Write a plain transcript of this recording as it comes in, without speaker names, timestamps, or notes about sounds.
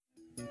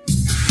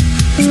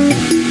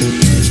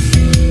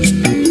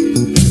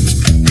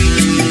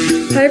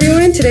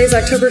Today is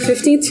October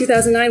 15th,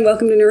 2009.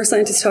 Welcome to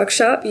Neuroscientist Talk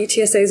Shop,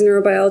 UTSA's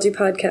neurobiology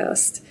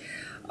podcast.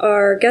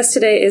 Our guest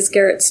today is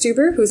Garrett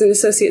Stuber, who's an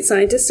associate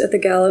scientist at the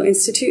Gallo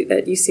Institute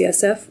at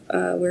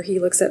UCSF, where he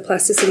looks at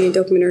plasticity and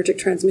dopaminergic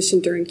transmission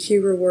during cue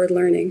reward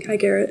learning. Hi,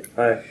 Garrett.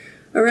 Hi.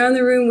 Around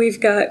the room,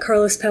 we've got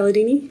Carlos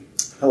Palladini.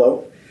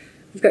 Hello.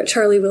 We've got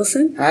Charlie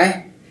Wilson.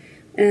 Hi.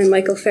 And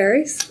Michael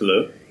Ferris.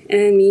 Hello.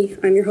 And me,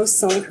 I'm your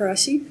host, Salma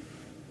Karashi.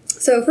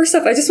 So first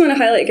off, I just want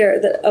to highlight,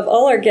 Garrett, that of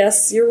all our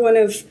guests, you're one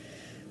of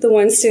the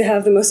ones to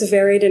have the most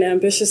varied and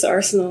ambitious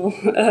arsenal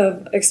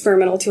of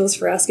experimental tools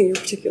for asking your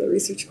particular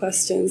research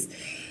questions.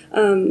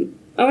 I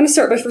want to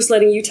start by first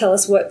letting you tell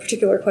us what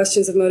particular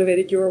questions have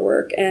motivated your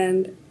work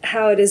and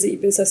how it is that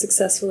you've been so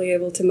successfully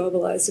able to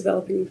mobilize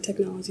developing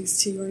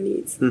technologies to your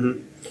needs.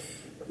 Mm-hmm.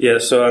 Yeah,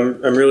 so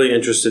I'm really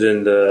interested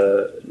in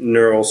the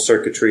neural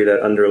circuitry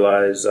that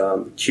underlies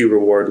cue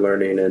reward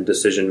learning and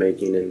decision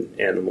making in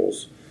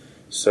animals.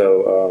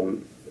 So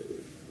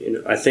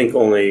I think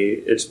only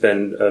it's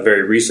been a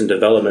very recent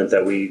development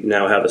that we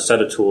now have a set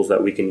of tools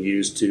that we can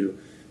use to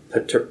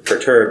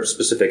perturb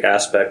specific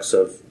aspects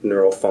of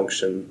neural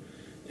function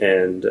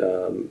and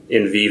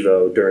in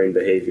vivo during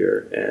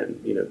behavior,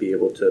 and be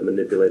able to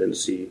manipulate and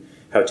see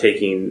how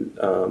taking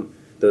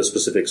those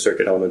specific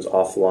circuit elements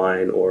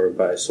offline or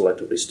by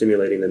selectively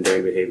stimulating them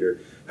during behavior,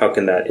 how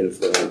can that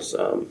influence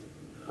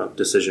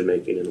decision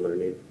making and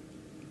learning.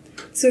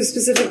 So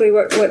specifically,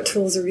 what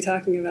tools are we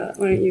talking about?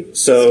 Why don't you?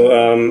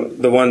 So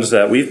the ones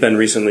that we've been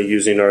recently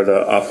using are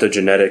the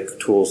optogenetic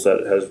tools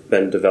that have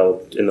been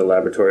developed in the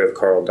laboratory of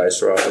Carl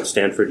Dijsselroth at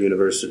Stanford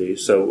University.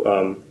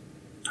 So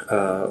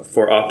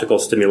for optical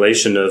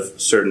stimulation of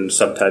certain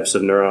subtypes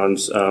of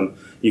neurons,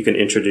 you can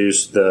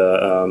introduce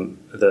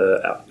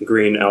the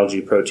green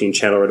algae protein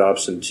channel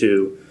rhodopsin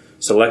 2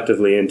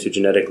 selectively into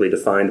genetically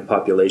defined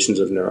populations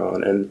of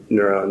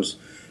neurons,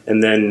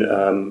 and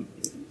then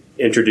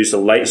introduce a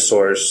light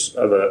source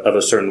of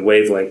a certain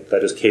wavelength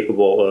that is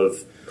capable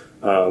of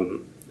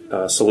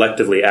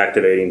selectively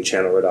activating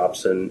channel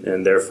rhodopsin,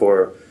 and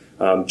therefore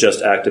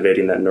just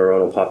activating that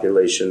neuronal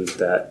population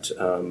that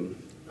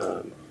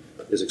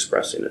is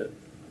expressing it.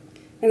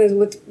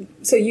 And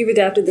so you've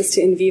adapted this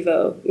to in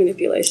vivo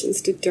manipulations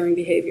during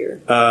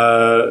behavior?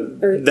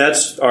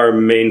 That's our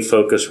main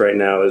focus right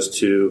now, is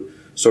to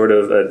sort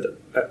of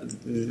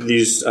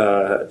these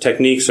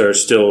techniques are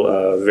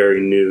still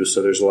very new,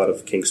 so there's a lot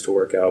of kinks to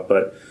work out.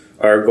 But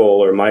our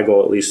goal, or my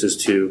goal at least, is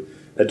to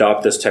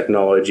adopt this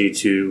technology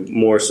to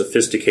more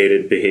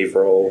sophisticated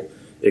behavioral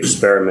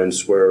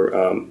experiments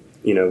where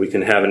we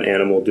can have an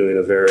animal doing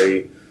a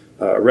very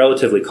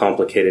relatively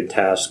complicated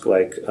task,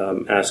 like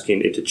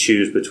asking it to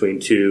choose between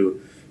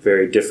two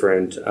very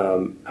different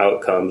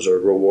outcomes or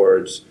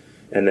rewards,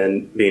 and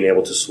then being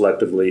able to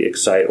selectively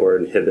excite or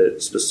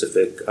inhibit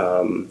specific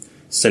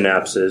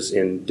synapses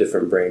in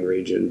different brain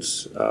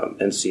regions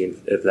and see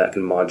if that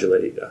can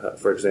modulate,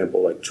 for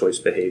example, like choice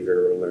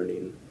behavior or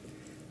learning.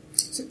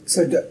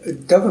 So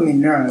dopamine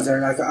neurons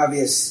are like an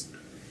obvious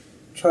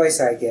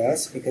choice, I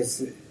guess,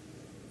 because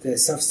the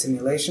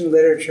self-stimulation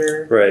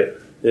literature, right?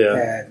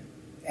 Yeah.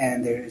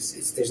 And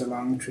there's a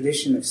long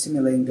tradition of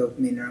stimulating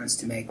dopamine neurons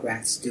to make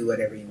rats do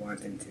whatever you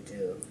want them to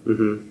do.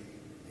 Mm-hmm.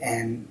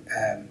 And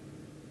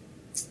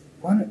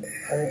one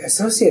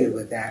associated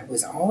with that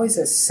was always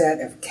a set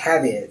of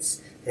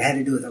caveats that had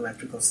to do with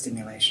electrical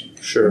stimulation.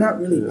 Sure. We're not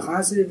really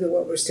positive that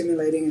what we're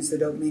stimulating is the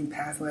dopamine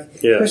pathway,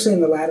 yeah. Especially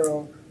in the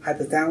lateral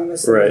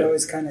hypothalamus. Right. There's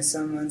always kind of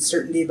some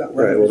uncertainty about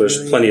whether. Right. Well, there's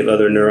really plenty of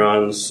other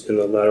neurons in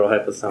the lateral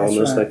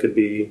hypothalamus right. that could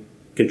be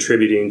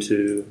contributing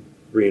to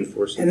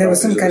reinforcing. And there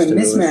was some kind of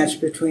stimulus. mismatch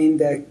between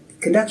the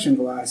conduction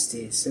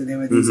velocities. So there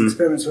were these mm-hmm.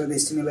 experiments where they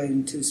stimulated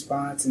in two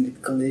spots and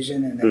did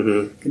collision, and the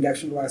mm-hmm.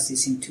 conduction velocity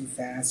seemed too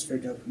fast for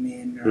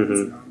dopamine neurons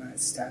mm-hmm. and all that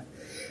stuff.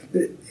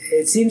 But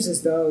it seems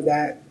as though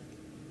that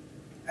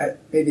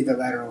maybe the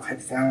lateral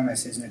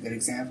hypothalamus isn't a good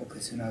example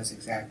because who knows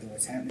exactly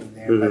what's happening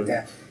there.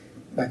 Mm-hmm.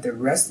 But the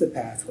rest of the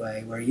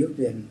pathway where you've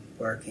been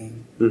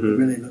working, mm-hmm. it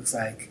really looks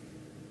like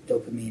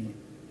dopamine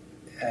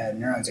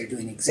neurons are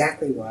doing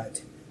exactly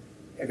what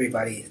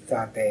everybody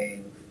thought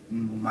they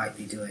might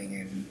be doing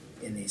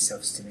in these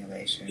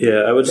self-stimulation.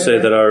 Yeah, I would say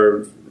that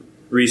our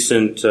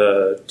recent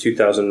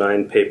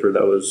 2009 paper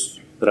that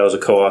I was a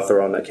co-author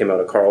on, that came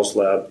out of Carl's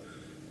lab,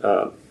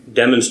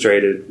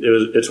 demonstrated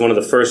it's one of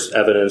the first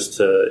evidence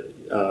to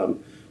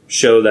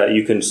show that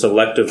you can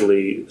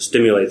selectively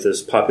stimulate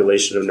this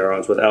population of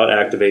neurons without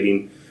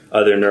activating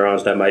other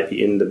neurons that might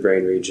be in the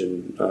brain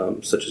region,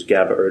 such as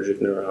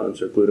GABAergic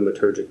neurons or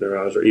glutamatergic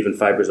neurons, or even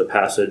fibers of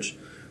passage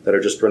that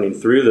are just running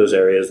through those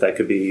areas that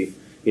could be,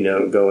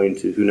 going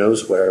to who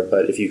knows where.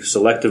 But if you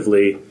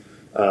selectively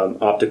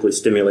optically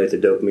stimulate the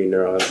dopamine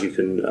neurons, you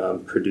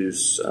can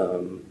produce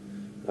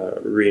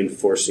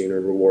reinforcing or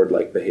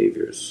reward-like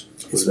behaviors.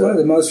 It's one of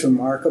the most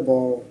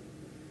remarkable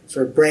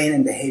sort of brain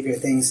and behavior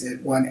things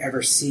that one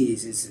ever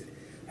sees.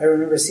 I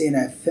remember seeing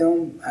a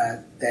film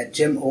that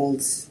Jim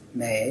Olds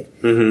made,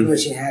 mm-hmm. in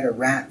which he had a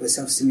rat with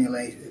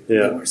self-stimulation.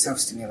 Yeah. They weren't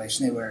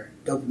self-stimulation, they were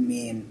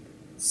dopamine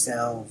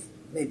cell,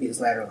 maybe it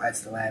was lateral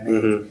hypothalamic,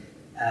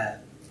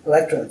 mm-hmm.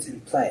 electrodes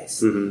in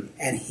place. Mm-hmm.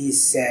 And he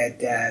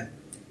said,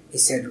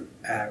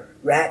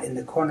 rat in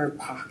the corner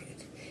pocket.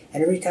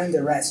 And every time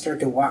the rat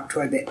started to walk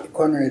toward the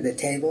corner of the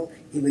table,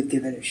 he would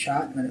give it a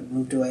shot. When it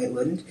moved away, it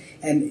wouldn't.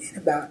 And in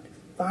about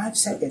 5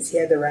 seconds, he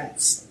had the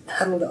rat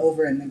huddled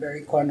over in the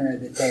very corner of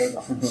the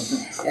table.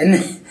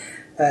 And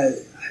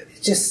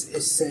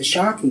it's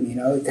shocking,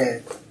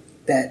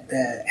 that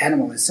the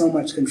animal is so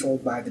much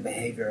controlled by the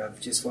behavior of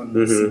just one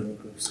mm-hmm. single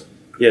group.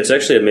 Yeah, it's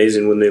actually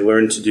amazing when they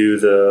learn to do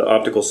the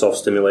optical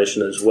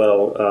self-stimulation as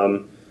well.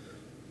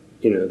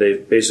 They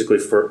basically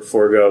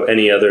forego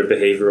any other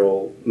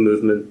behavioral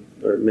movement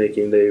or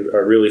making. They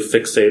are really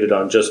fixated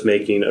on just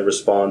making a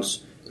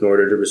response in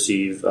order to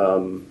receive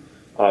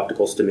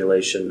optical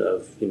stimulation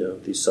of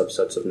these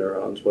subsets of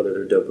neurons, whether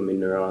they're dopamine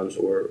neurons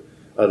or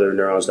other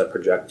neurons that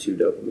project to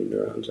dopamine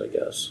neurons, I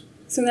guess.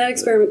 So in that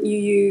experiment, you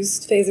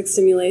used phasic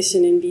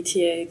stimulation in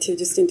VTA to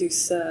just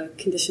induce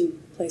conditioned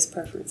place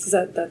preference. Is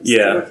that's the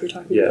work you're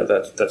talking about?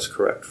 Yeah, that's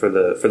correct for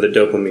the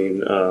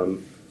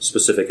dopamine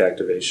specific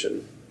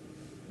activation.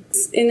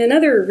 In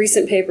another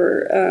recent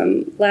paper,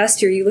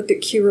 last year, you looked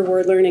at cue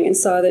reward learning and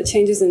saw that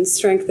changes in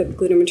strength of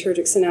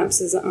glutamatergic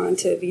synapses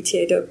onto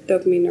VTA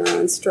dopamine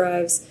neurons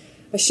drives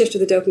a shift of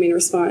the dopamine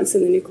response,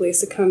 and the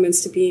nucleus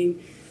succumbs to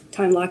being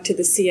time locked to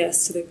the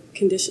CS, to the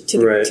condition, to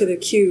the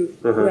cue,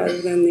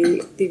 rather than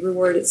the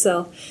reward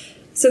itself.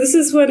 So this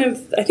is one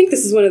of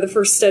the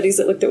first studies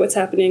that looked at what's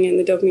happening in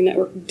the dopamine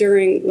network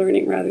during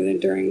learning rather than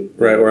during...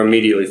 Right, or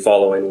immediately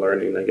following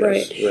learning, I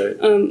guess.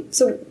 Right.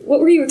 So what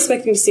were you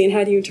expecting to see, and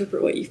how do you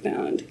interpret what you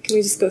found? Can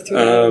we just go through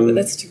that?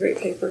 That's such a great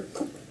paper.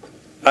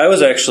 I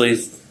was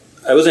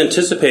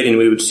anticipating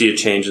we would see a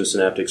change in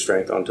synaptic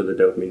strength onto the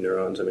dopamine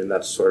neurons. I mean,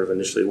 that's sort of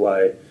initially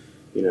why,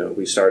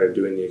 we started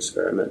doing the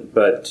experiment.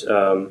 But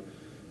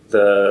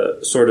the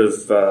sort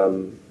of...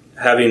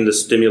 having the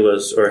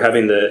stimulus or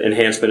having the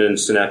enhancement in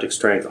synaptic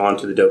strength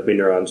onto the dopamine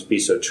neurons be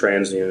so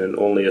transient and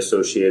only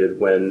associated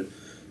when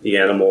the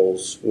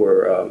animals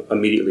were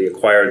immediately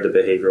acquired the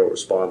behavioral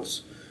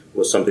response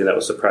was something that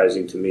was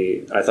surprising to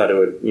me. I thought it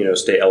would,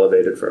 stay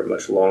elevated for a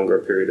much longer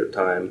period of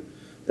time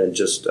than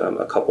just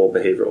a couple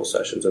behavioral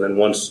sessions. And then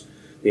once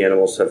the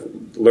animals have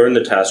learned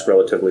the task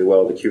relatively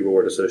well, the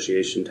cue-reward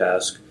association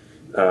task,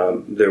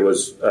 there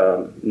was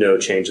no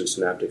change in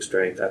synaptic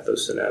strength at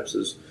those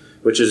synapses,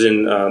 which is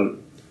in...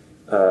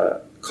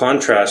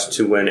 contrast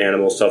to when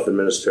animals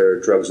self-administer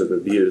drugs of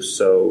abuse.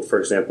 So, for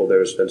example,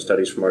 there's been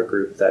studies from our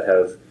group that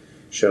have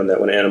shown that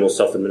when animals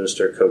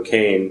self-administer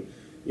cocaine,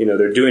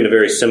 they're doing a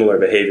very similar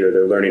behavior.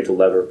 They're learning to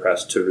lever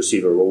press to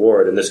receive a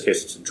reward. In this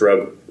case, it's a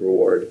drug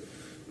reward.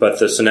 But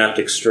the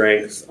synaptic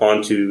strength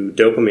onto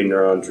dopamine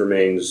neurons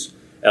remains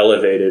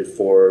elevated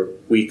for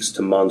weeks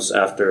to months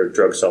after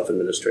drug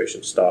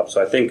self-administration stops.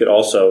 So I think it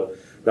also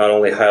not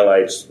only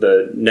highlights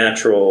the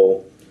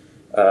natural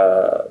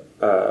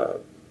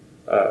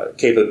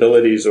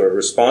capabilities or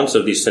response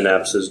of these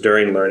synapses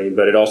during learning,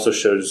 but it also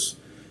shows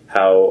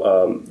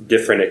how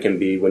different it can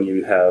be when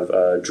you have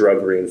a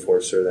drug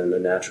reinforcer than the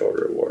natural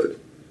reward.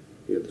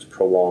 You have this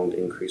prolonged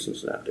increase in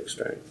synaptic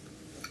strength.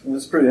 Well,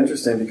 it's pretty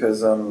interesting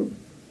because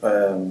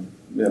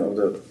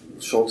the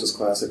Schultz's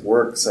classic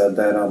work said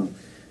that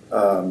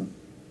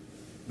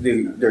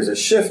there's a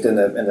shift in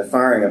the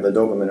firing of the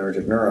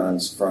dopaminergic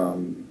neurons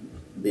from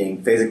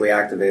being phasically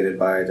activated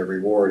by the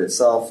reward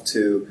itself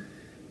to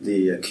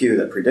the cue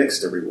that predicts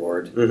the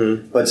reward,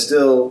 but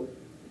still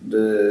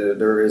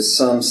there is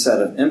some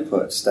set of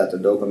inputs that the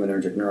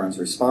dopaminergic neurons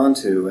respond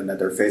to and that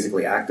they're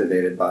phasically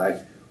activated by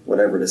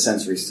whatever the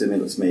sensory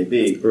stimulus may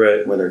be,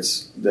 whether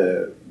it's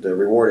the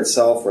reward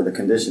itself or the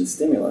conditioned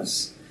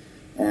stimulus.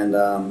 And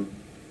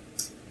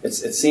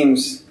it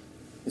seems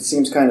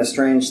kind of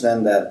strange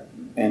then that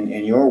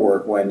in your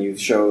work when you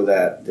show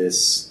that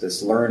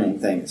this learning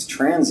thing is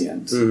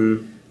transient,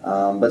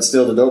 but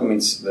still the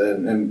dopamine's...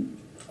 and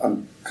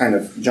I'm kind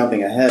of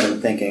jumping ahead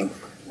and thinking,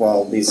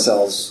 well, these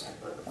cells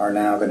are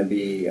now going to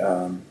be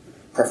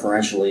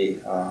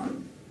preferentially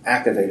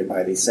activated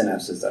by these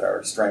synapses that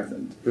are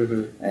strengthened.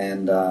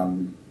 And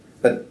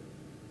but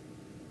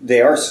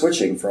they are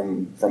switching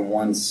from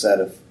one set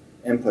of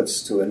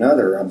inputs to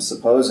another, I'm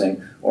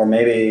supposing, or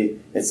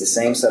maybe it's the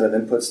same set of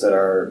inputs that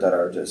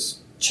are just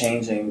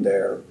changing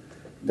their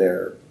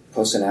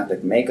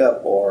postsynaptic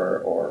makeup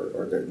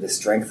or the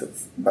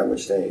strength by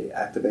which they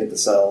activate the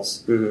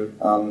cells.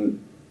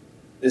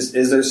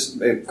 Is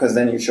there, because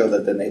then you show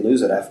that then they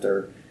lose it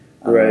after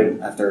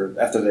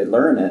they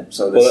learn it.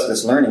 So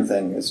this learning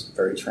thing is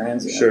very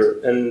transient. Sure,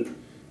 and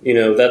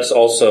that's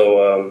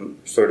also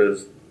sort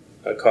of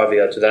a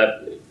caveat to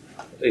that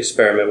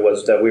experiment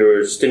was that we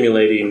were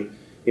stimulating,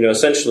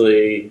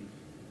 essentially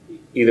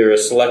either a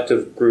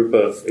selective group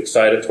of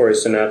excitatory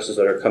synapses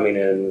that are coming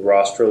in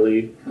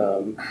rostrally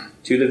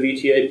to the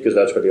VTA because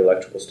that's where the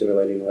electrical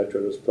stimulating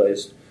electrode was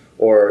placed,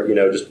 or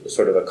just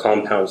sort of a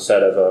compound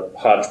set of a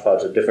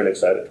hodgepodge of different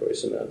excitatory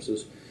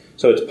synapses.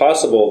 So it's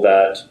possible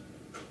that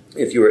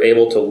if you were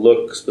able to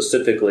look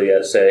specifically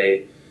at,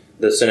 say,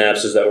 the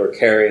synapses that were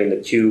carrying the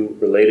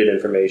cue-related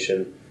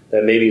information,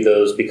 that maybe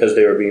those, because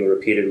they were being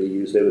repeatedly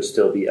used, they would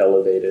still be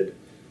elevated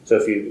So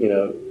if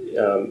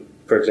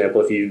for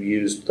example, if you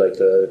used like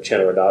the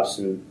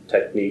channel-rhodopsin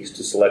techniques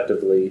to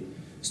selectively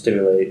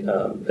stimulate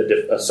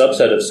a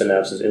subset of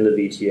synapses in the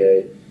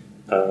VTA,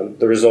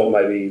 the result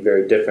might be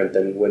very different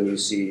than when you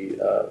see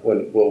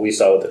what we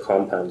saw with the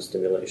compound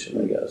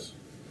stimulation, I guess.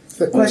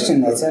 The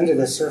question that's under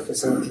the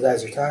surface of what you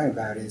guys are talking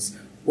about is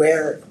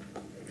where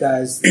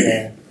does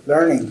the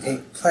learning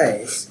take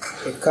place?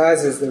 It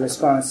causes the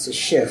response to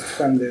shift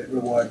from the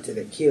reward to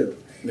the cue.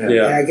 Yeah.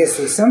 And I guess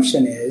the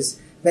assumption is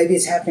maybe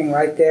it's happening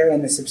right there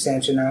in the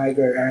substantia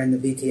nigra or in the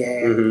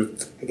VTA.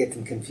 Mm-hmm. I get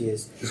them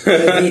confused.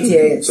 In the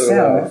VTA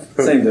itself.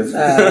 Same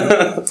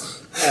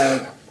difference.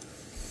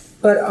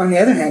 But on the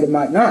other hand, it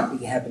might not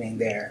be happening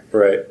there.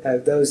 Right.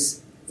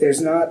 There's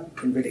not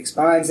dendritic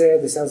spines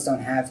there. The cells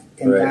don't have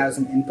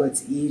 10,000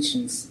 inputs each,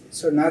 and it's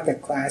sort of not the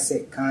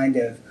classic kind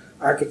of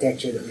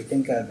architecture that we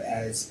think of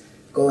as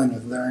going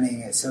with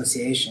learning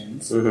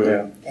associations.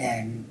 Mm-hmm.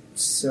 And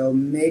so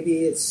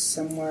maybe it's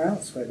somewhere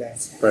else where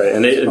that's right.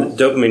 And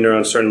dopamine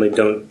neurons certainly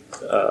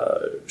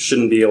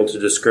shouldn't be able to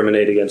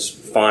discriminate against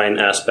fine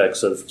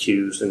aspects of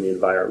cues in the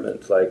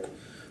environment, like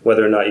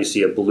whether or not you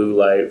see a blue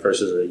light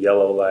versus a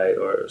yellow light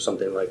or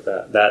something like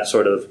that. That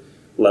sort of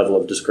level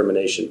of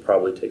discrimination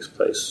probably takes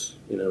place,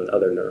 in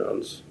other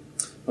neurons.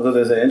 Although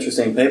there's an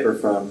interesting paper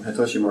from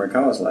Hitoshi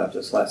Morikawa's lab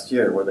just last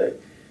year where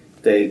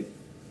they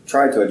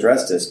tried to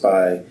address this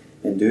by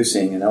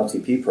inducing an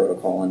LTP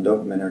protocol in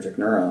dopaminergic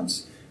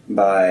neurons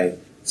by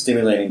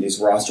stimulating these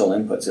rostral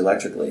inputs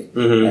electrically.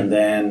 Mm-hmm. And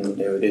then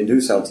they would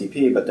induce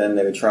LTP, but then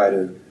they would try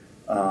to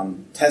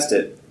test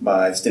it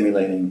by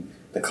stimulating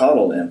the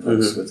caudal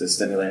inputs with the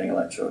stimulating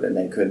electrode, and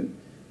they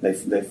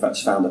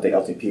found that the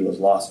LTP was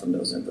lost from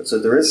those inputs. So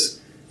there is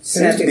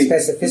synaptic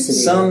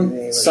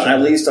specificity. Some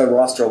at least a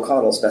rostral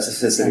caudal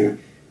specificity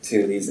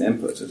to these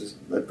inputs, which is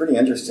pretty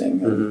interesting.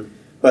 Mm-hmm.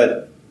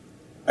 But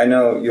I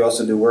know you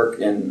also do work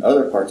in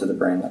other parts of the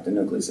brain, like the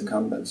nucleus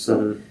accumbens.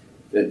 So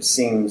it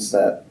seems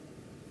that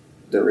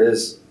there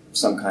is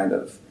some kind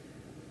of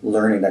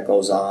learning that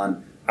goes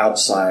on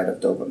outside of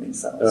dopamine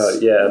cells.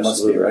 Yeah, it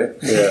must be, right?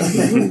 Yeah.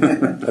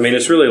 I mean,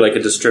 it's really like a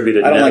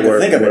distributed network. I don't like to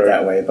think of it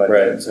that way, but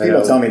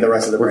people tell me the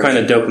rest of the brain. We're kind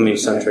of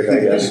dopamine-centric, I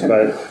guess.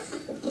 But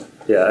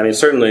yeah, I mean,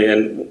 certainly,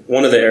 and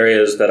one of the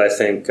areas that I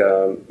think,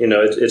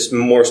 it's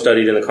more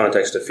studied in the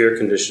context of fear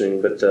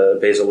conditioning, but the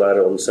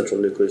basolateral and central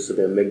nucleus of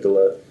the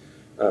amygdala,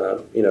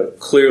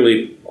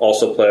 clearly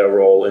also play a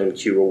role in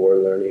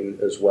cue-reward learning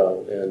as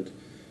well. And,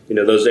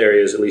 those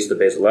areas, at least the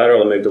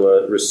basolateral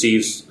amygdala,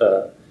 receives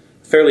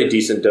fairly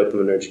decent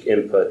dopaminergic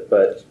input,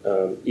 but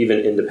even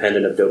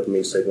independent of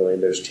dopamine signaling,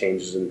 there's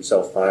changes in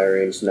cell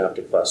firing,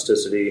 synaptic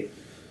plasticity,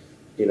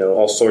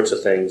 all sorts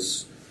of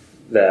things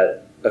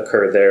that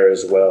occur there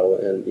as well,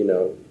 and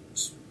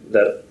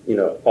that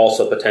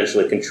also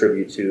potentially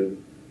contribute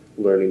to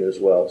learning as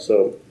well.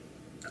 So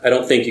I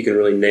don't think you can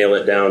really nail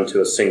it down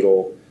to a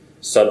single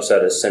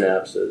subset of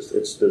synapses.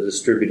 It's the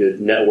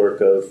distributed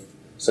network of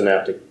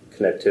synaptic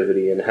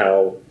connectivity and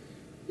how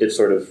it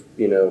sort of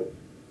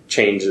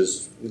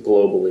changes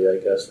globally,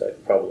 I guess,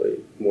 that probably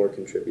more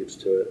contributes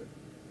to it.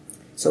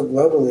 So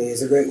globally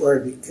is a great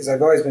word, because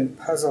I've always been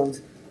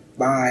puzzled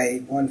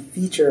by one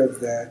feature of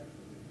the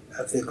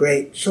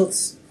great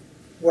Schultz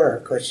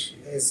work, which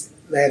has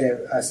led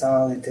us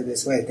all into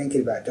this way of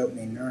thinking about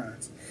dopamine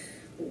neurons.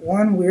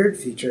 One weird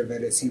feature of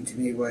it, it seemed to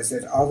me, was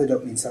that all the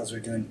dopamine cells were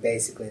doing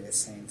basically the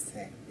same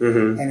thing.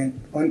 Mm-hmm. And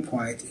at one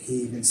point, he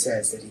even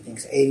says that he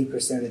thinks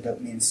 80% of the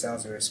dopamine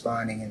cells are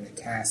responding in the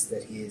task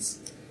that he's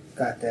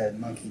got the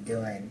monkey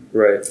doing.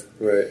 Right.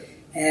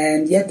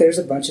 And yet there's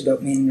a bunch of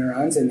dopamine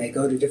neurons, and they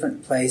go to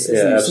different places,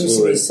 and there seems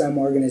to be some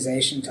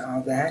organization to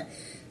all that.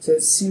 So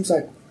it seems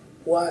like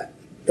what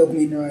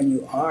dopamine neuron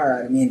you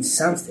are means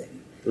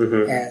something.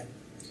 Mm-hmm.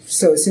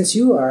 So since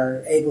you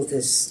are able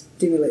to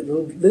stimulate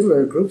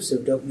littler groups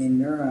of dopamine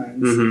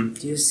neurons,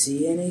 do you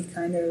see any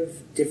kind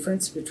of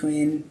difference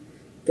between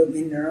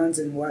dopamine neurons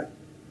and what?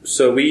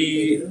 So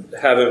we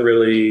haven't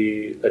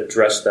really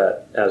addressed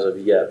that as of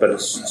yet, but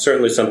it's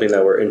certainly something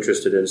that we're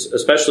interested in,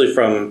 especially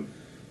from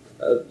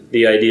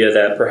the idea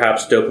that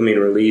perhaps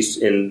dopamine release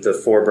in the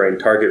forebrain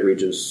target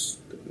regions,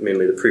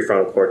 mainly the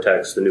prefrontal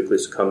cortex, the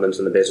nucleus accumbens,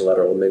 and the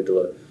basolateral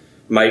amygdala,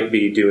 might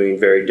be doing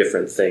very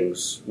different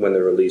things when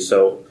they're released.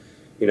 So,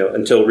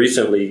 until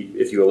recently,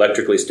 if you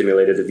electrically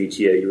stimulated the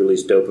VTA, you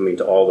released dopamine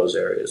to all those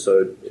areas.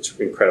 So it's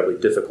incredibly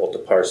difficult to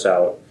parse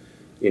out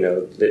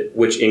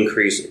which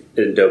increase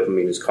in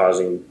dopamine is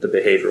causing the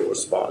behavioral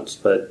response.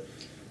 But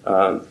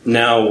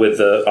now with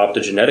the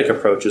optogenetic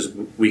approaches,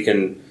 we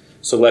can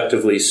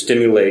selectively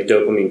stimulate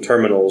dopamine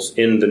terminals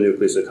in the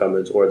nucleus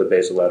accumbens or the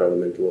basolateral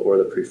amygdala or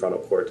the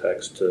prefrontal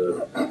cortex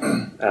to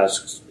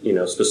ask,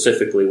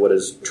 specifically what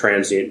is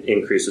transient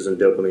increases in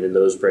dopamine in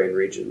those brain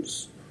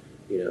regions,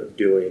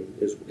 doing.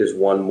 Is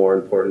one more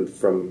important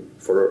from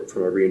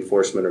a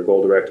reinforcement or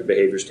goal-directed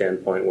behavior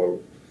standpoint, where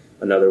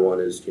another one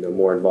is,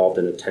 more involved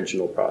in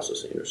attentional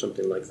processing or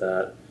something like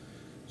that.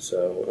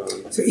 So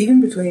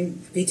even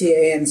between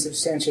VTA and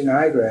substantia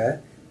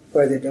nigra,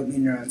 where the dopamine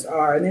neurons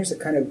are, and there's a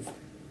kind of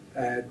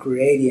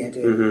gradient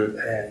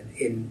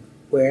in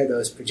where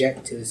those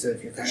project to. So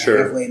if you're kind of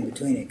Sure. halfway in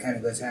between, it kind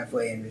of goes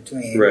halfway in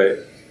between. Right.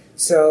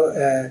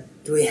 So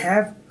do we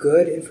have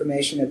good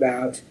information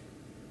about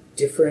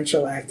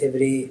differential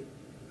activity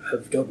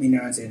of dopamine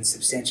neurons in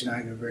substantia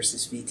nigra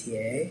versus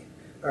VTA?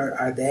 Or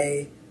are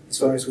they, as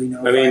far as we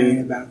know,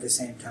 firing about the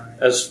same time?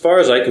 As far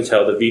as I can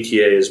tell, the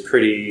VTA is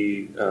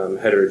pretty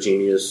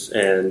heterogeneous,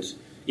 and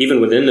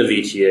even within the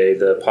VTA,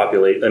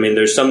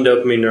 there's some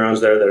dopamine neurons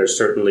there that are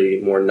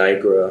certainly more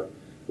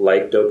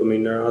nigra-like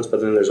dopamine neurons,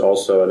 but then there's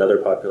also another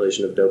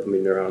population of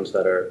dopamine neurons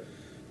that are,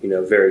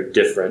 very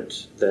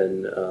different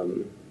than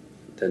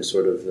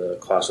sort of the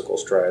classical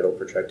striatal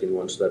projecting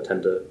ones that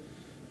tend to,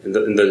 and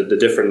the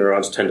different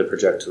neurons tend to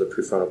project to the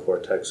prefrontal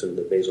cortex and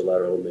the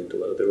basolateral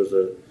amygdala. There was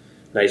a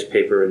nice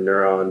paper in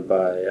Neuron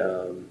by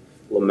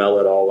Lamel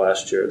et al.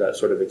 Last year that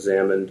sort of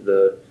examined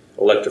the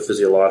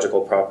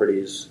electrophysiological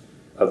properties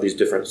of these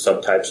different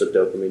subtypes of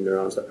dopamine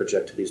neurons that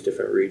project to these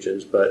different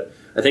regions. But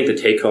I think the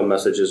take-home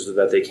message is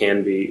that they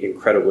can be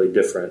incredibly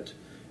different.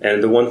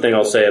 And the one thing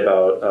I'll say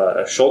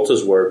about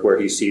Schultz's work, where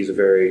he sees a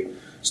very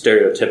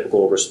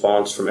stereotypical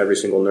response from every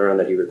single neuron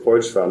that he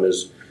records from,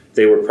 is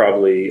they were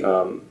probably,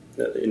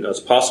 it's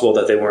possible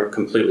that they weren't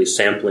completely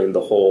sampling the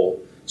whole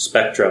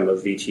spectrum of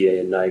VTA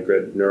and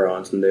nigra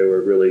neurons, and they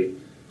were really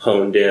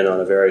honed in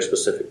on a very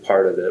specific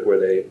part of it, where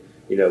they,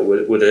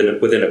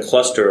 within a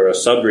cluster or a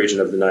subregion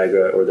of the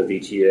nigra or the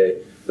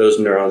VTA, those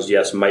neurons,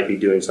 yes, might be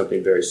doing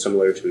something very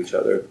similar to each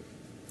other.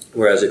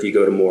 Whereas if you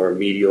go to more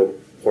medial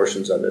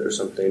portions of it or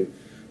something,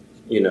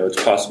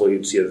 it's possible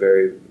you'd see a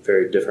very,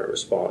 very different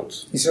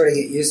response. You sort of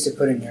get used to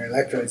putting your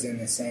electrodes in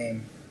the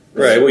same.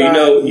 Right.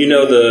 Well,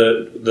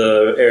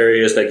 the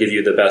areas that give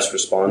you the best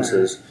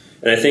responses. Right.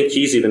 And I think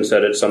Keyes even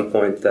said at some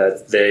point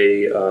that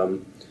they,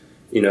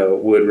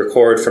 would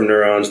record from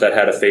neurons that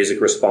had a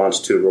phasic response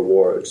to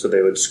reward. So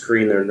they would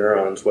screen their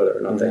neurons whether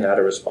or not they had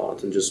a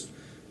response, and just,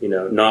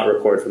 not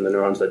record from the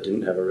neurons that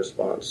didn't have a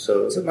response.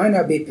 So it might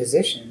not be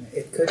position.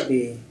 It could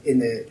be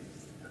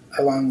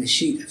along the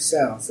sheet of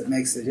cells that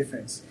makes the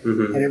difference.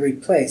 Mm-hmm. At every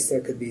place,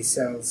 there could be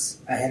cells,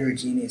 a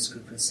heterogeneous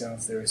group of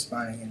cells that are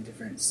responding in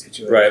different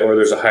situations. Right, or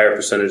there's a higher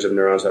percentage of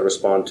neurons that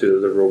respond to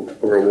the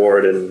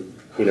reward in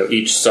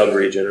each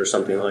subregion or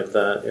something like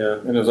that.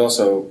 Yeah, and there's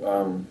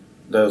also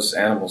those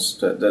animals.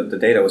 The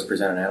data was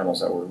presented in animals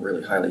that were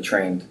really highly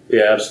trained.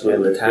 Yeah,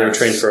 absolutely. They were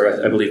trained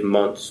for, I believe,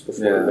 months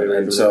before they were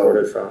even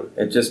recorded from.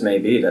 It just may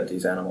be that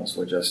these animals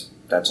were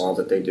that's all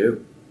that they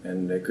do.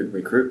 And they could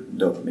recruit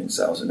dopamine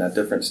cells, and at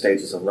different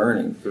stages of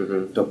learning,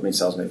 dopamine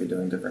cells may be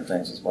doing different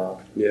things as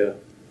well. Yeah.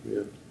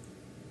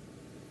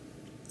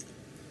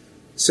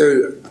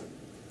 So,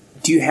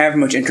 do you have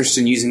much interest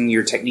in using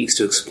your techniques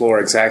to explore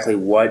exactly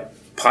what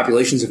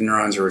populations of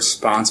neurons are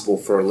responsible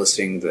for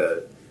eliciting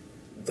the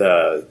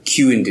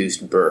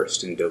cue-induced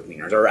burst in dopamine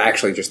neurons, or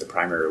actually just the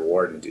primary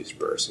reward-induced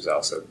burst is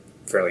also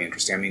fairly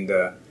interesting. I mean,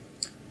 the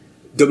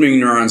dopamine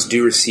neurons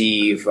do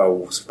receive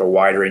a sort of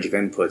wide range of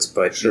inputs,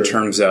 but in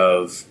terms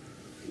of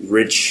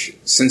rich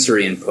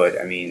sensory input,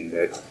 I mean,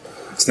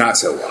 it's not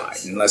so wide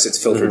unless it's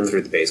filtered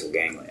through the basal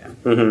ganglia.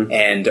 Mm-hmm.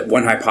 And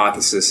one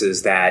hypothesis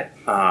is that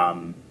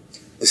the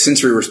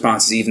sensory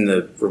responses, even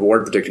the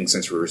reward-predicting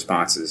sensory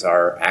responses,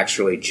 are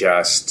actually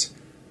just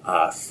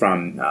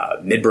from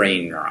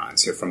midbrain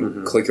neurons, or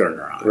from collicular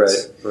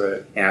neurons.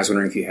 Right. And I was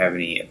wondering if you have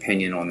any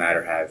opinion on that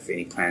or have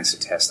any plans to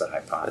test that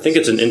hypothesis. I think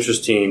it's an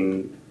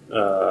interesting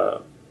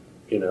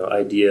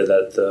idea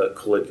that the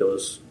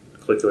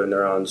collicular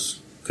neurons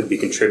could be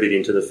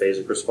contributing to the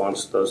phasic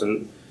response to those.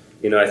 And,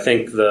 I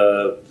think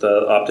the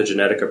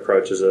optogenetic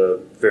approach is a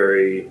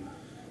very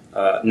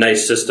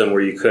nice system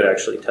where you could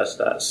actually test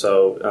that.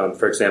 So,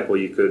 for example,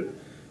 you could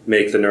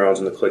make the neurons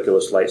in the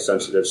colliculus light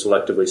sensitive,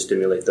 selectively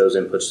stimulate those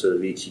inputs to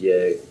the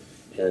VTA,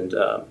 and,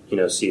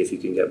 see if you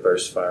can get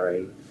burst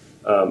firing.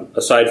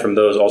 Aside from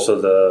those,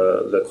 also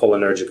the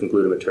cholinergic and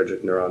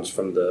glutamatergic neurons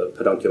from the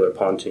peduncular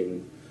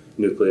pontine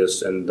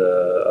nucleus and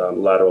the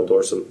lateral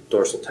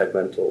dorsal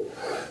tegmental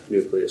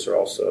nucleus are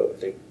also, I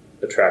think,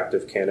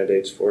 attractive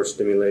candidates for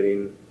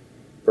stimulating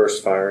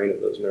burst firing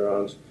of those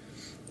neurons.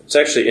 It's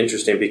actually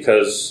interesting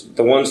because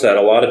the ones that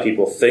a lot of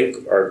people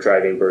think are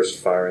driving burst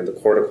firing, the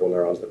cortical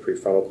neurons, the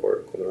prefrontal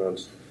cortical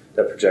neurons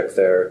that project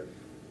there,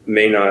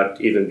 may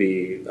not even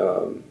be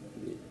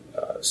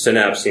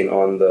synapsing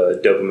on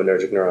the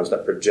dopaminergic neurons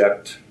that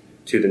project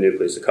to the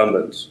nucleus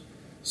accumbens.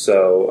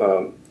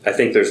 So I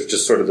think there's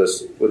just sort of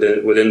this,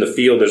 within the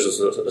field, there's this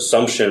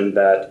assumption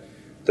that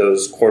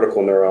those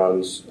cortical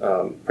neurons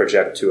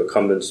project to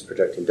accumbens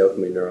projecting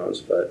dopamine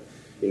neurons, but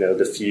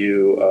the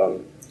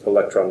few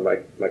electron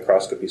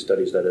microscopy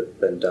studies that have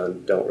been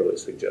done don't really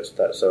suggest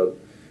that. So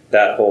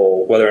that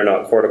whole, whether or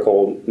not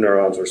cortical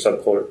neurons or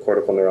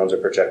subcortical neurons are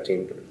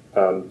projecting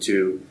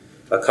to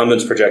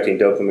accumbens projecting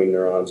dopamine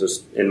neurons,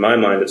 is, in my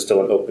mind, it's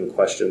still an open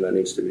question that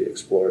needs to be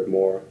explored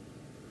more.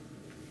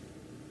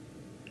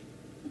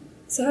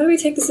 So how do we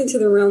take this into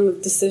the realm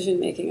of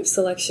decision-making, of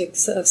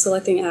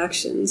selecting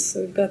actions? So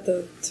we've got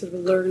the sort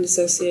of learned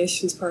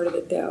associations part of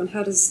it down.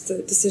 How does the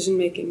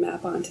decision-making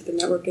map onto the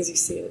network as you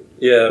see it?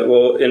 Yeah,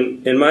 well,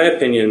 in my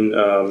opinion,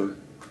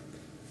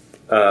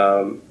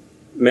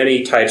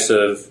 many types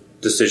of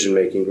decision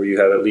making where you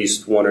have at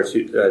least one or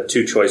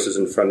two choices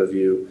in front of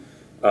you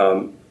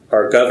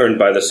are governed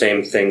by the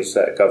same things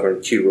that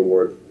govern cue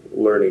reward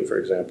learning, for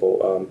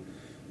example.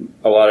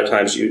 A lot of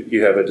times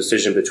you have a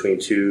decision between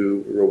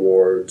two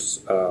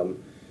rewards,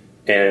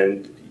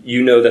 and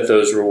you know that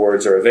those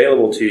rewards are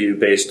available to you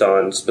based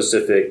on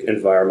specific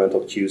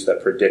environmental cues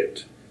that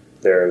predict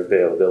their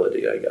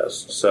availability, I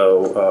guess.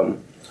 So,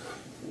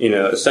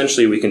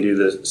 essentially we can do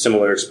the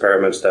similar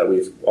experiments that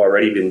we've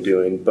already been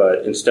doing,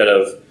 but instead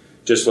of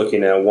just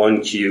looking at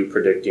one cue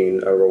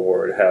predicting a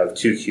reward, have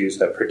two cues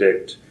that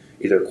predict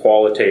either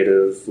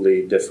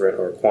qualitatively different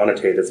or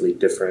quantitatively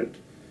different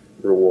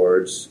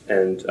rewards,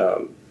 and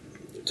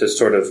to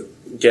sort of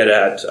get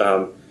at,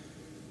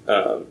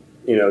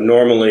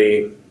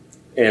 normally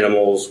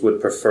animals would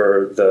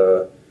prefer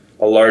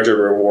a larger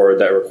reward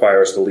that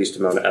requires the least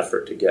amount of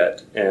effort to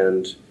get,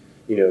 and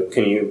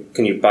can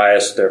you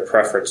bias their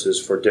preferences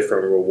for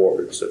different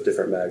rewards of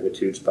different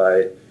magnitudes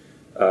by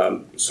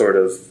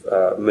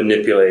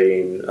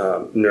manipulating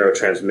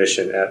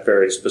neurotransmission at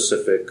very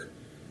specific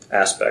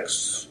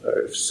aspects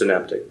of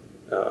synaptic,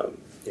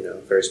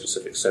 very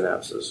specific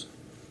synapses.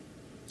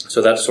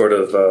 So that's sort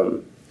of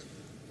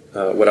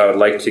what I would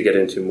like to get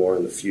into more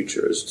in the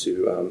future, is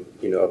to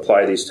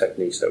apply these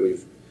techniques that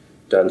we've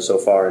done so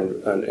far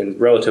in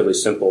relatively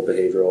simple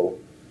behavioral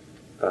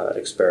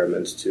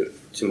experiments to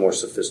more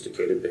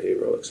sophisticated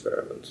behavioral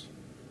experiments.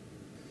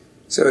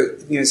 So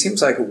it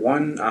seems like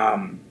one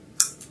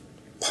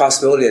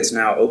possibility that's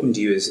now open to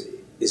you is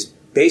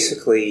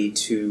basically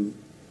to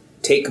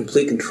take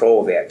complete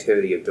control of the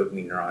activity of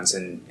dopamine neurons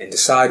and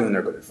decide when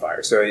they're going to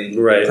fire. So in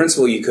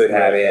principle, you could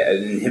have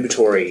an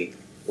inhibitory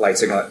light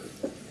signal that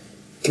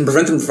can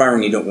prevent them from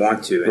firing when you don't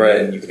want to, and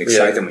then you can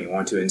excite them when you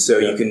want to. And so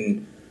you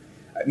can,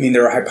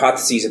 there are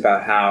hypotheses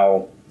about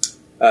how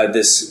a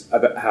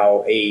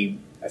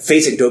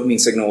phasic dopamine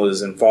signal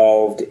is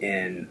involved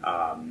in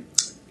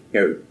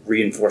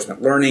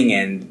reinforcement learning,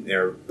 and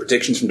there are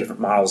predictions from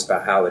different models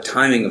about how the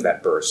timing of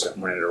that burst,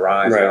 when it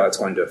arrives, how it's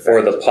going to affect.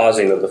 Or the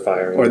pausing of the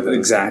firing.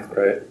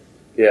 Exactly. Right.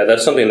 Yeah,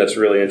 that's something that's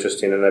really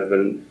interesting, and I've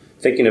been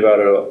thinking about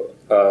it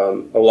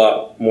a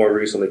lot more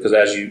recently, because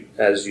as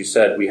you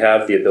said, we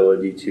have the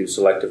ability to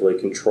selectively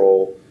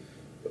control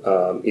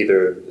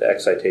either the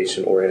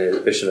excitation or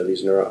inhibition of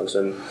these neurons,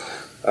 and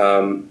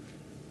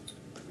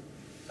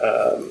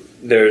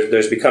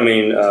there's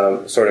becoming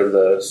sort of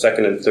the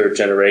second and third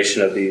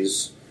generation of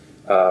these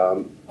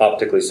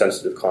optically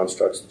sensitive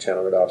constructs,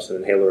 channel rhodopsin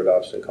and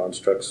halorhodopsin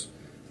constructs,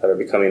 that are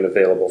becoming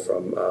available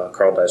from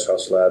Carl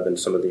Dijkstra's lab and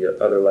some of the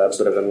other labs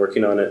that have been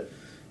working on it.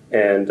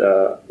 And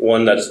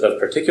one that's of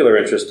particular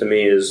interest to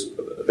me is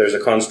there's a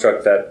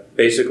construct that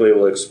basically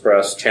will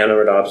express channel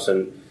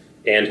rhodopsin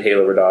and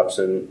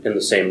halorhodopsin in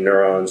the same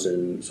neurons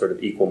in sort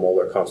of equal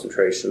molar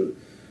concentration.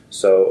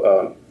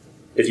 So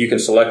if you can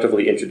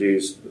selectively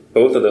introduce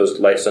both of those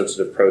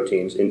light-sensitive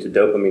proteins into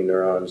dopamine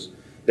neurons,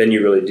 then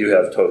you really do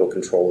have total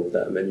control of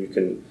them, and you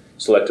can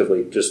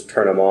selectively just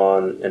turn them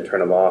on and turn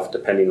them off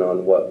depending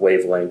on what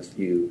wavelength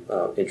you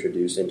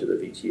introduce into the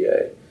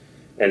VTA.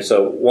 And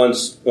so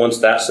once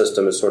that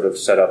system is sort of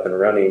set up and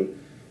running,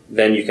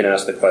 then you can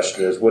ask the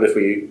question is, what if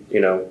we,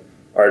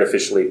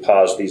 artificially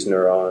pause these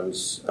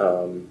neurons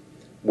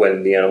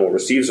when the animal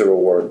receives a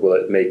reward?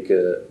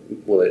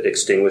 Will it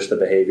extinguish the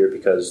behavior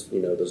because,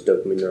 those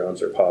dopamine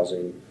neurons are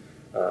pausing,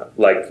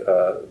 like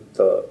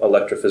the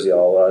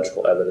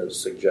electrophysiological evidence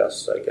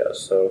suggests, I guess.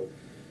 So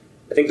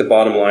I think the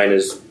bottom line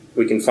is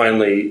we can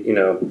finally,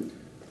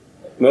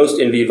 most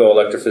in vivo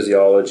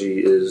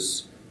electrophysiology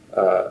is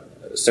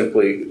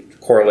simply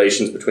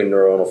correlations between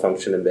neuronal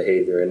function and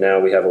behavior, and now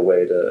we have a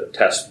way to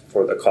test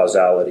for the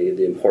causality,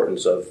 the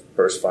importance of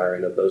burst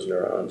firing of those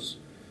neurons,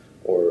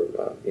 or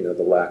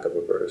the lack of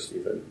a burst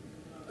even,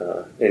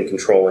 in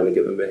controlling a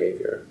given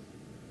behavior.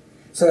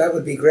 So that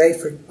would be great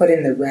for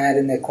putting the rat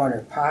in the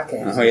corner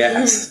pocket. Oh,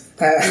 yes.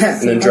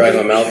 And then drive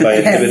them out by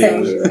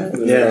inhibiting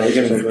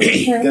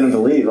the get them to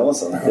leave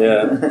also.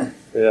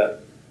 Yeah.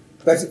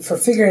 But for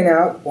figuring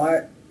out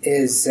what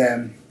is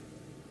the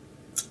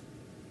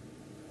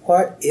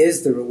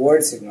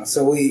reward signal,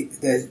 so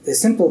the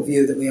simple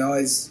view that we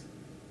always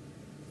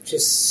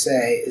just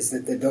say is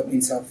that the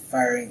dopamine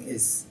self-firing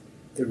is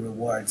the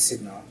reward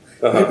signal.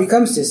 But it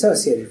becomes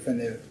dissociated from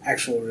the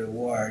actual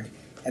reward,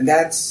 and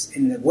that's,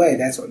 in a way,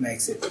 that's what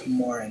makes it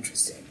more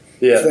interesting.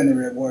 Yeah. It's when the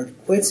reward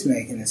quits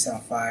making the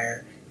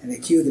self-fire, and the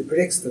cue that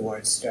predicts the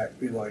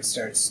reward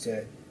starts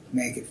to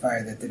make it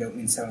fire, that the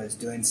dopamine cell is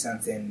doing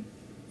something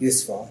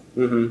useful.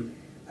 Mm-hmm.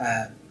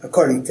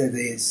 According to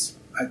these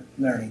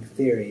learning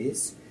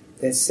theories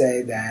that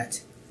say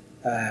that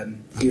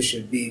you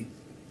should be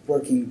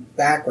working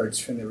backwards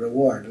from the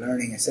reward,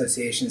 learning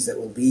associations that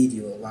will lead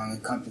you along a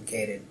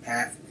complicated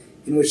path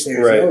in which there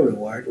is no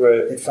reward,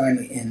 that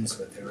finally ends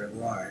with the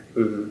reward.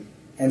 Mm-hmm.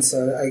 And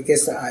so I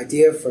guess the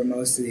idea for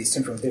most of these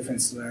temporal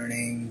difference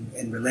learning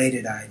and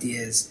related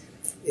ideas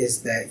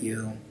is that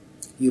you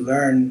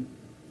learn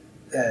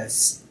the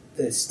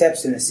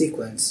steps in a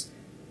sequence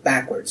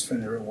backwards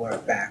from the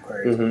reward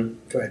backward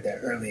Mm-hmm. toward the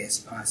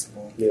earliest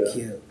possible Yeah.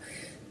 cue.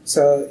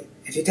 So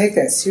if you take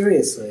that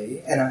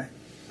seriously, and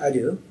I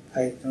do,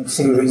 I don't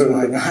see a reason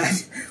why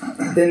not,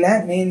 then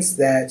that means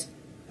that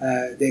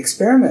the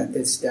experiment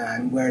that's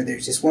done, where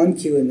there's just one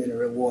cue and then a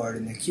reward,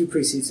 and the cue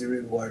precedes the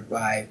reward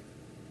by,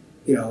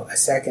 a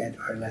second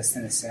or less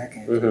than a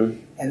second, Mm-hmm.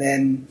 and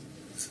then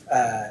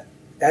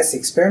that's the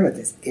experiment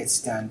that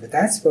gets done. But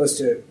that's supposed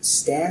to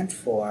stand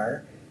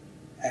for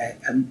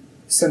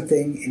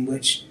something in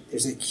which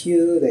there's a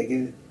cue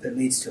that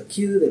leads to a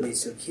cue, that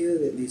leads to a cue,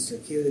 that leads to a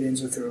cue, that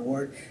ends with a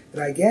reward.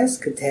 That I guess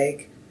could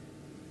take,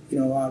 a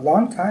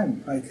long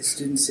time. Like the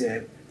students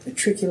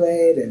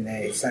matriculate and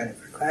they sign up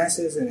for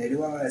classes and they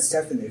do all that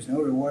stuff, and there's no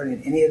reward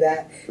in any of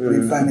that. Mm-hmm. And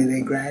then finally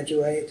they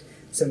graduate,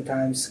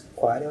 sometimes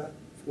quite a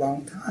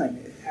long time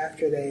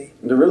after they...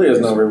 There really is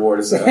no reward.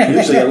 It's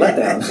usually a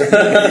letdown.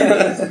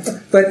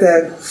 But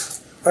there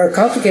are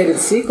complicated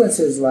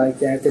sequences like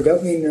that. The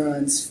dopamine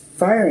neurons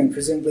firing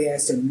presumably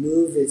has to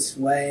move its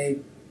way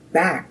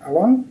back a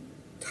long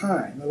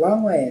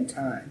way in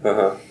time.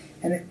 Uh-huh.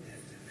 And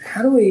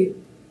how do we,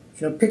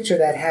 picture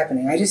that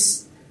happening? I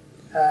just...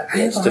 I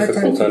have It's a hard time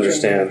difficult to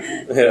picturing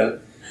understand. Yeah.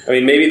 I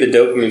mean, maybe the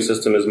dopamine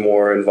system is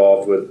more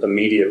involved with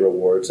immediate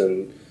rewards,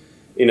 and,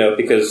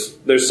 because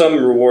there's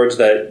some rewards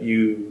that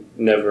you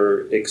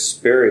never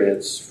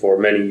experience for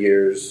many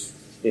years,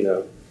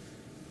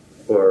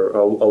 or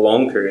a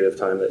long period of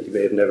time that you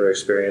may have never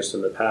experienced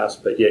in the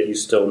past, but yet you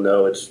still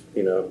know it's,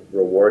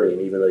 rewarding,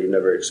 even though you've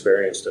never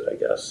experienced it, I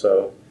guess.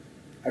 So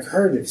I've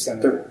heard of some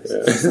of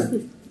those.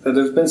 yeah.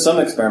 There's been some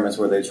experiments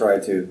where they try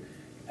to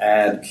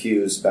add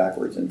cues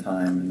backwards in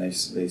time, and they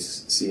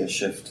see a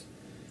shift.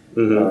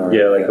 Mm-hmm.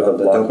 Yeah, like with a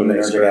the blocking dopaminergic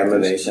experiment.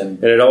 activation.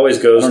 And it always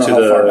I goes don't know to how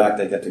the... far back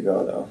they get to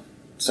go, though.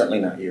 Certainly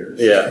not years.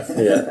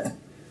 Yeah.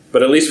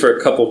 But at least for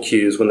a couple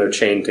cues, when they're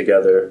chained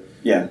together,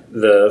 Yeah.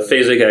 the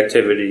phasic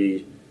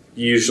activity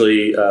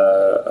usually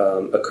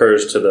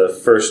occurs to the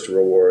first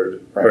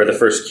reward, or Right. the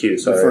first cue,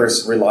 The sorry.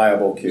 first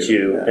reliable cue.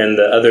 Yeah. And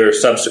the other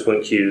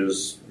subsequent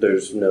cues,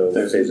 there's no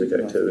There's phasic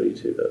no- activity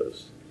to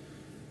those.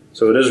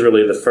 So it is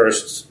really the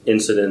first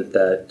incident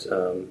that,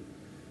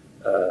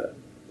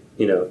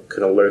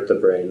 can alert the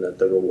brain that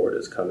the reward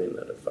is coming,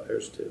 that it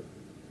fires to,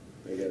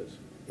 I guess.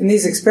 In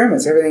these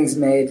experiments, everything's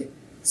made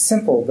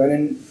simple,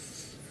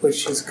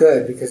 which is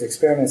good because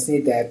experiments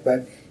need that.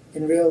 But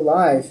in real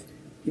life,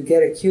 you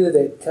get a cue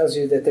that tells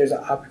you that there's an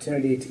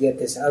opportunity to get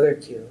this other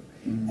cue,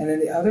 and then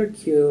the other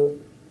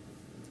cue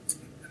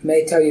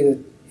may tell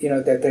you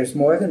that that there's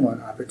more than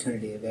one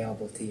opportunity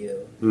available to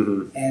you,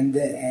 Mm-hmm.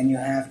 and you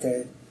have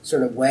to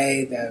sort of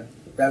weigh the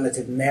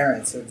relative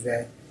merits of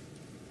the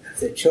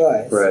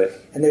choice. Right.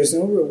 And there's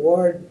no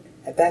reward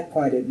at that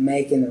point in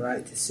making the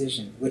right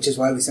decision, which is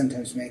why we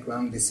sometimes make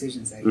wrong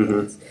decisions, I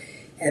Mhm. guess.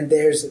 And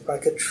there's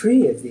like a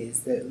tree of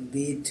these that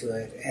lead to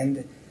it.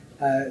 And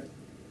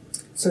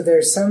so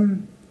there's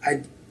some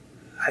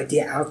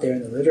idea out there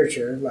in the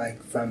literature,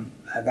 like from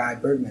Guy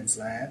Bergman's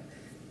lab,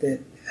 that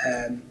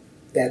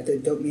the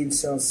dopamine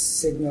cells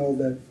signal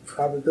the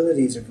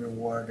probabilities of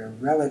reward or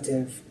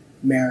relative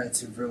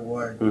merits of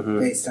reward Mhm.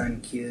 based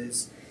on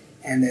cues,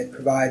 and that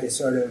provide a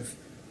sort of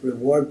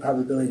reward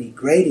probability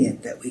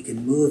gradient that we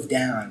can move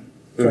down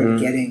toward Mhm.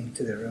 getting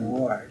to the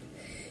reward.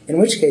 In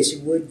which case,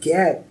 you would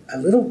get a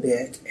little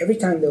bit every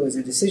time there was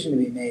a decision to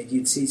be made.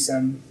 There'd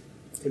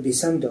be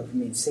some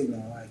dopamine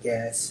signal, I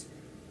guess,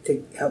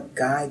 to help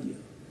guide you.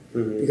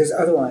 Mm-hmm. Because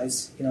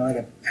otherwise,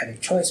 at a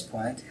choice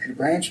point, at a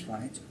branch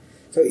point.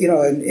 So,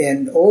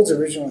 in Old's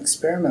original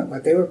experiment,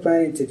 what they were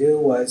planning to do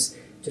was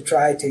to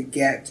try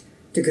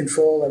to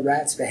control a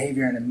rat's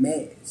behavior in a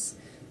maze.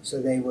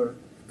 So they were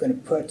going to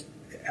put.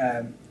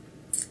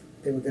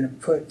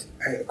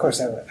 Of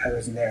course, I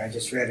wasn't there. I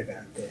just read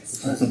about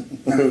this.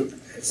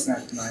 It's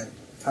not my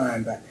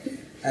time, but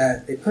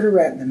they put a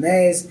rat in the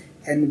maze,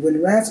 and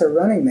when rats are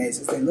running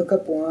mazes, they look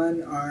up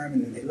one arm,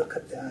 and then they look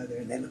up the other,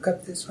 and they look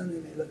up this one,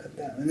 and they look up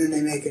that one, and then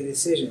they make a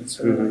decision,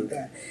 sort of like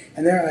that.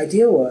 And their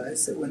idea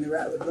was that when the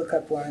rat would look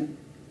up one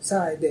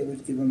side, they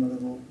would give him a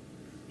little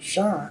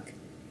shock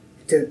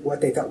to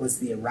what they thought was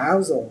the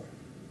arousal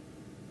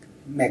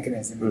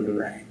mechanism in the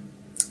brain,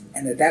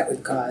 and that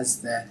would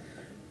cause the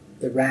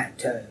rat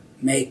to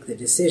make the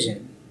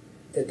decision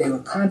that they were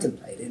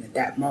contemplating at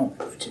that moment,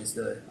 which is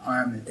the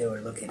arm that they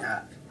were looking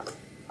up.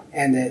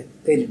 And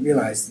that they didn't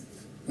realize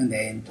when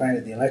they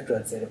implanted the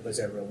electrodes that it was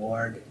a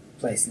reward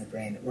place in the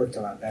brain that worked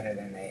a lot better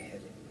than they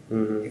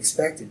had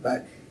expected.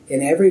 But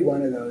in every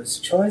one of those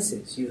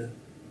choices,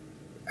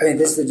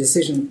 this is the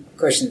decision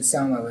question that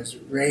Selma was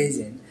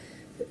raising.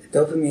 The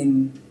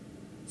dopamine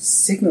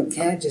signal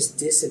can't just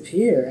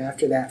disappear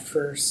after that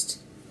first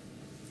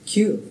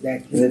cue.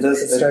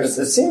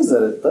 It seems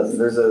that it does.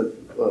 There's a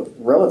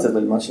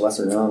relatively much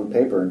lesser known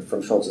paper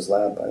from Schultz's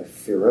lab by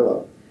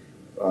Fiorillo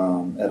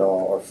et al.,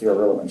 or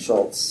Fiorillo and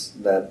Schultz,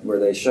 where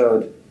they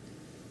showed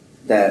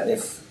that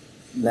if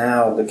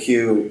now the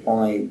cue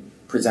only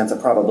presents a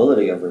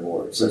probability of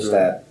reward, such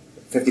that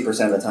 50%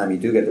 of the time you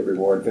do get the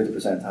reward, 50%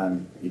 of the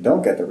time you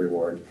don't get the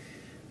reward,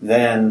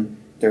 then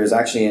there's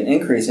actually an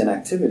increase in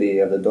activity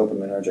of the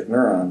dopaminergic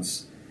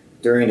neurons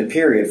during the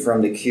period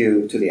from the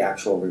cue to the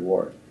actual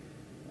reward.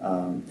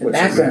 The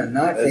background,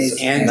 not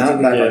phase. And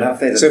not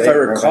phase. So if I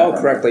recall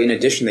correctly, in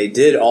addition, they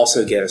did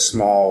also get a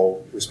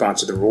small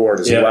response to the reward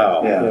as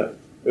well. Yeah.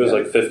 It was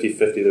like 50-50.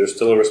 There's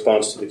still a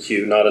response to the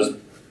cue, not as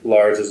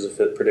large as if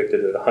it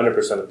predicted it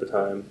 100% of the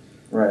time.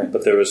 Right.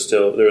 But there was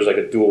like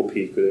a dual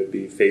peak where it would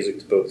be phasic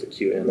to both the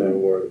cue and the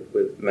reward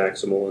with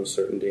maximal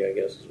uncertainty, I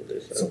guess is what they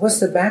said. So what's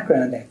the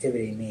background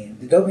activity mean?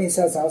 The dopamine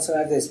cells also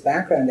have this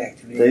background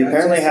activity. They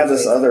apparently have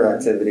this other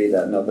activity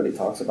that nobody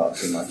talks about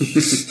too much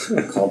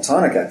called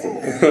tonic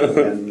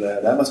activity. And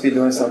that must be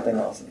doing something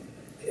else.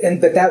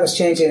 But that was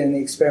changing in the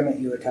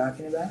experiment you were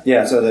talking about?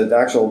 Yeah, so the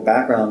actual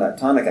background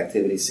tonic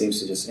activity seems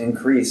to just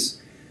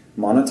increase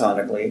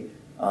monotonically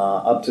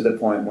up to the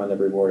point when the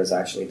reward is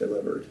actually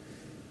delivered.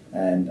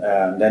 And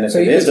then if so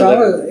it you is could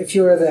follow, delivered... if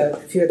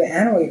you're the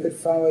animal, you could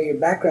follow your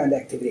background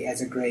activity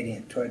as a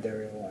gradient toward the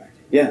reward.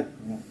 Yeah.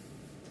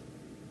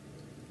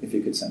 If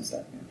you could sense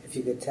that. Yeah. If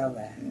you could tell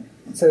that. Yeah.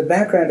 So the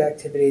background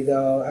activity,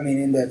 though, I mean,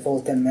 in the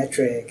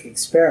voltammetric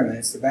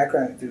experiments, the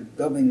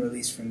dopamine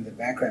release from the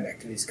background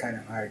activity is kind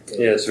of hard to...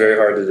 Yeah, it's very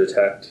hard to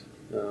detect.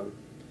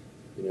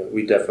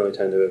 We definitely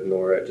tend to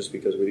ignore it just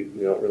because we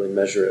don't really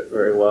measure it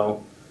very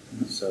well.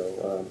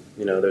 So,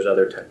 there's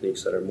other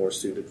techniques that are more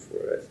suited for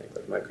it, I think,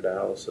 like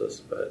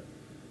microdialysis, but,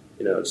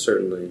 it's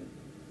certainly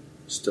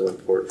still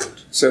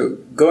important. So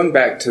going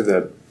back to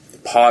the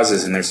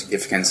pauses and their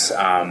significance,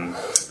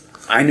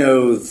 I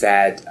know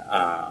that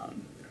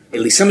at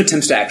least some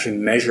attempts to actually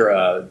measure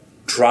a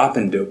drop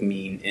in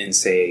dopamine in,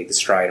 say, the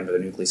striatum or the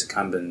nucleus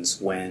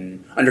accumbens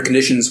under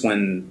conditions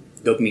when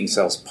dopamine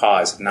cells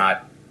pause have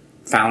not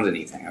found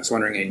anything. I was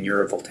wondering in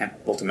your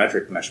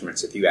voltammetric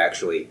measurements if you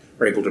actually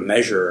were able to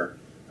measure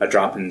a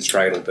drop in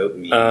striatal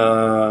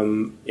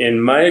dopamine.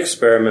 In my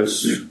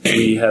experiments,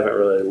 we haven't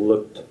really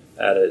looked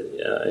at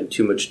it in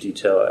too much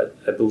detail.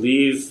 I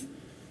believe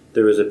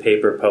there was a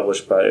paper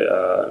published by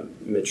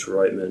Mitch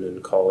Reutemann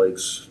and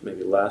colleagues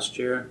maybe last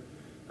year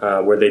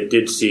where they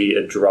did see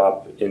a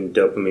drop in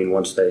dopamine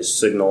once they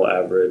signal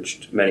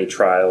averaged many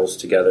trials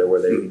together where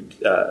they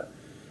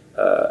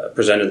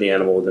presented the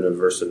animal with an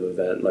aversive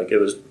event.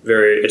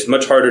 It's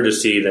much harder to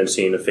see than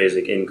seeing a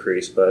phasic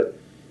increase, but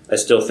I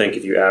still think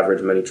if you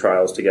average many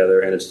trials together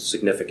and it's a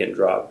significant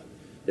drop,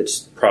 it's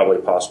probably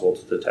possible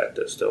to detect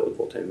it still with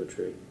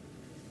voltammetry.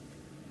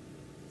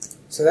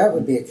 So that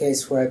would be a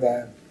case where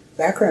the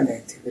background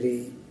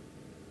activity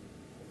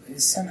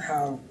is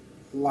somehow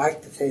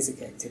like the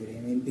phasic activity.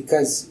 I mean,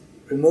 because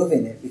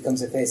removing it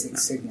becomes a phasic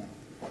signal.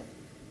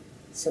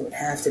 So it would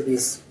have to be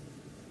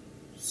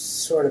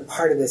sort of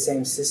part of the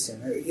same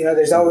system.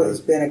 There's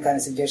always been a kind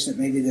of suggestion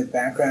that maybe the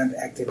background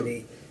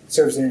activity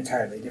serves an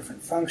entirely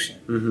different function,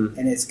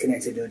 and it's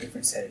connected to a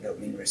different set of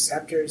dopamine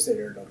receptors that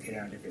are located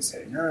on a different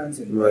set of neurons,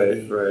 and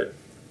maybe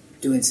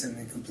doing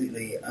something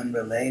completely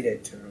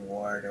unrelated to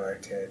reward or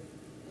to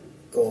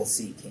goal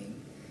seeking.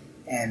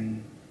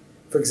 And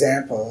for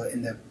example,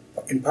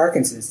 in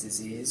Parkinson's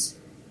disease,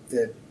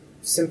 the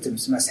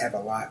symptoms must have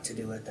a lot to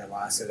do with the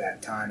loss of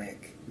that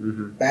tonic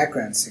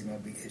background signal,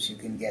 because you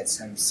can get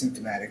some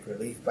symptomatic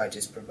relief by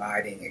just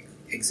providing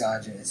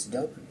exogenous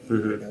dopamine,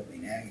 or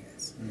dopamine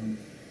agonists.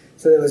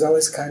 So there was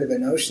always kind of a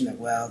notion that,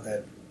 well,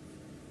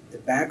 the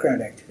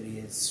background activity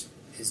is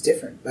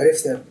different. But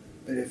if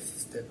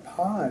the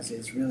pause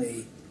is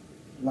really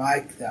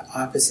like the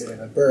opposite of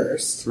a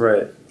burst,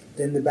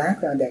 then the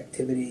background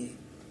activity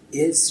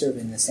is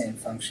serving the same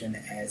function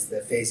as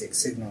the phasic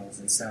signals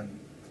in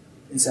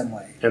some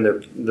way. And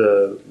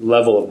the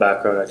level of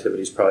background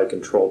activity is probably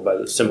controlled by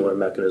the similar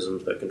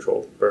mechanisms that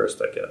control the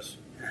burst, I guess.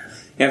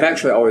 Yeah, I've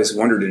actually always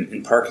wondered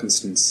in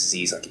Parkinson's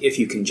disease, if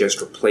you can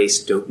just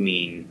replace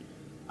dopamine,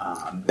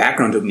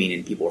 background dopamine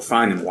in people are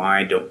fine, then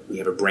why don't we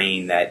have a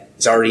brain that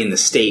is already in the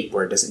state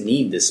where it doesn't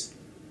need this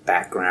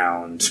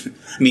background?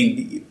 I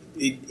mean,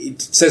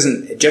 it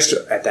doesn't, just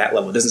at that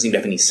level, it doesn't seem to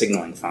have any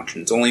signaling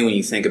function. It's only when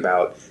you think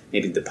about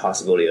maybe the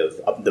possibility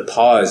of the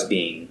pause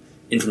being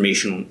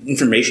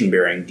information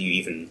bearing do you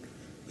even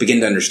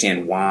begin to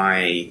understand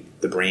why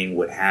the brain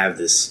would have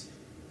this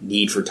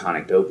need for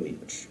tonic dopamine,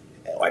 which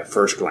at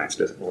first glance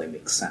doesn't really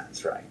make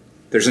sense, right?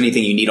 If there's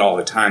anything you need all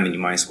the time, then you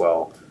might as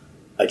well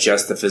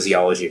adjust the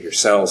physiology of your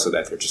cells so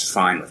that they're just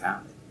fine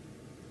without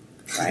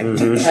it. Right?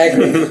 I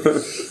agree.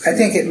 I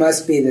think it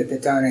must be that the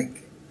tonic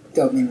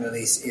dopamine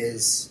release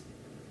is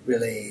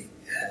really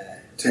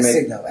a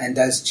signal and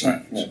does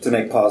change. To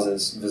make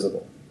pauses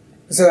visible.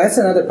 So that's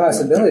another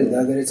possibility,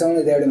 though, that it's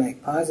only there to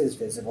make pauses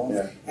visible,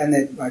 and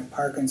that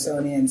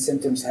Parkinsonian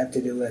symptoms have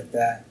to do with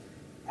the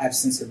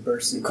absence of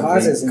bursts and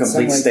pauses in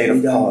some ways that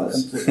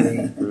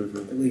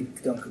we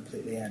don't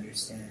completely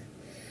understand.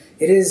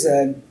 It's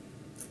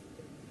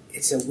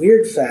a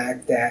weird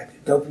fact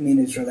that dopamine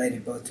is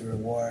related both to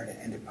reward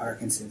and to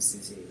Parkinson's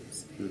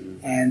disease.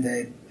 And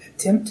the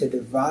attempt to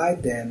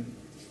divide them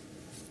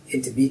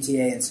into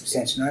BTA and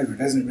substantia nigra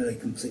doesn't really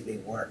completely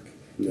work.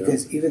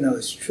 Because even though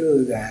it's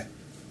true that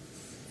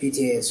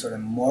VTA is sort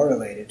of more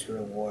related to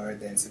reward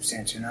than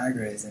substantia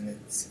nigra is, and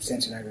that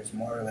substantia nigra is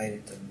more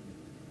related to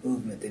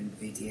movement than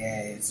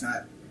VTA.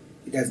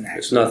 It doesn't actually.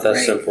 It's not that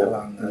break simple.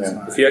 Along those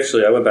lines. If you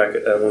actually, I went back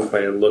at one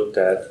point and looked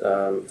at,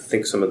 I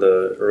think some of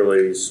the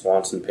early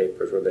Swanson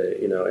papers where they,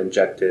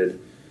 injected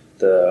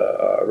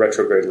the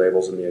retrograde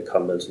labels in the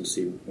accumbens and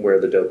see where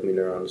the dopamine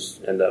neurons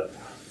end up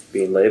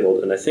being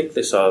labeled. And I think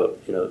they saw,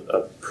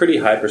 a pretty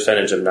high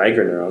percentage of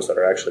nigra neurons that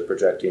are actually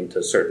projecting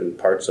to certain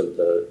parts of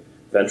the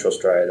ventral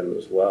striatum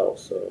as well.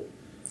 So,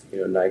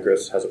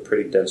 nigra has a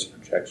pretty dense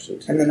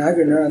projection. And the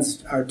nigra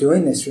neurons are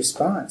doing this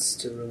response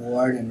to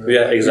reward and reward.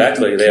 Yeah,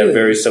 exactly. They have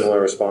very similar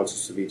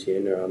responses to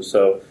VTA neurons.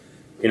 So,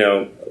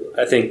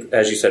 I think,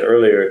 as you said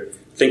earlier,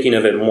 thinking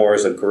of it more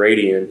as a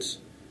gradient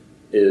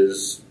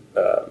is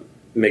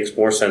makes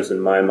more sense in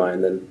my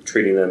mind than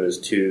treating them as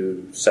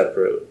two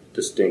separate,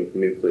 distinct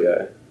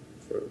nuclei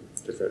for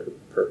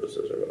different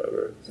purposes or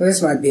whatever. So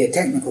this might be a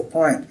technical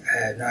point,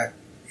 not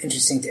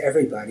interesting to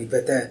everybody,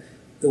 but the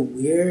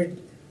weird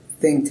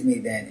thing to me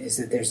then is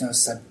that there's no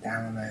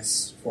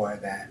subthalamus for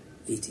that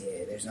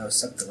VTA. There's no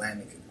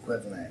subthalamic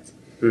equivalent.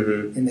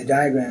 Mm-hmm. In the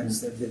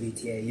diagrams of the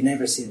VTA, you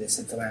never see the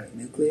subthalamic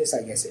nucleus.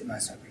 I guess it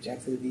must not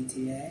project to the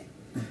VTA.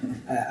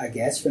 I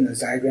guess from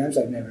those diagrams,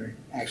 I've never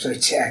actually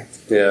checked.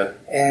 Yeah.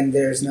 And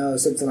there's no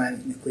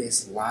subthalamic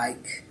nucleus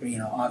like,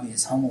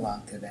 obvious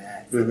homologue to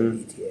that for the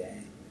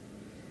VTA.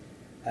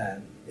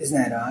 Isn't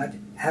that odd?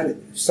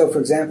 So, for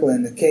example,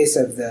 in the case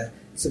of the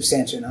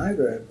substantia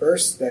nigra,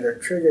 bursts that are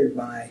triggered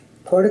by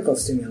cortical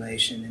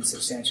stimulation in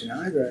substantia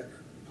nigra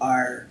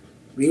are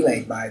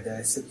relayed by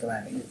the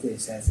subthalamic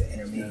nucleus as the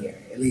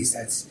intermediary. At least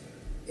that's,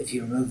 if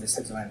you remove the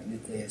subthalamic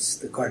nucleus,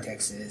 the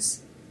cortex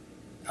is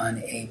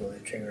unable to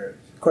trigger,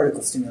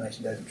 cortical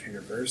stimulation doesn't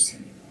trigger bursts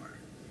anymore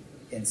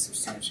in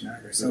substantia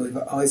nigra. So we've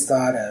always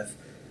thought of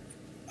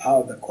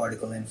all the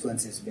cortical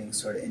influences being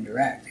sort of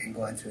indirect and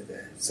going through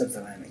the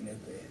subthalamic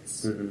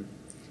nucleus. Mm-hmm.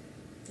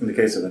 In the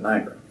case of the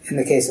nigra. In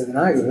the case of the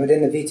nigra, but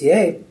in the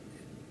VTA,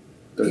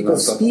 people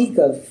speak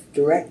of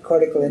direct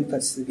cortical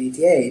inputs to the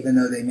VTA, even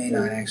though they may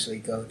not actually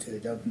go to the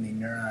dopamine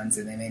neurons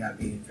and they may not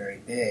be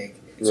very big.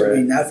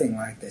 Certainly nothing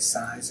like the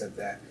size of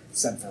the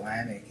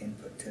subthalamic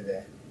input to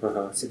the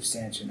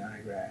substantia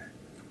nigra.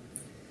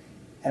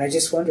 And I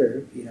just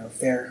wonder,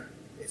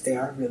 if they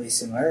are really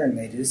similar, and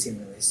they do seem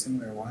really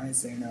similar, why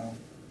is there no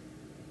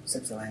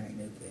subthalamic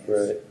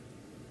nucleus?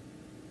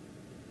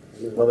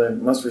 Right. Well, they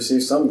must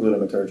receive some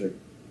glutamatergic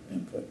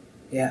input.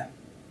 Yeah.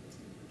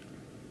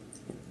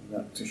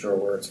 Not too sure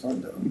where it's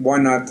from, though. Why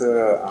not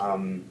the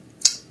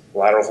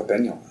lateral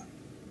habenula?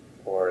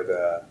 Or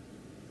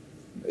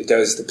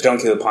does the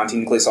pedunculopontine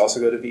nucleus also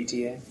go to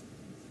VTA? As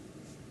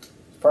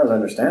far as I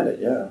understand it,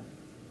 yeah.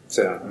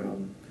 So,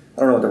 I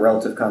don't know what the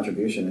relative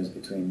contribution is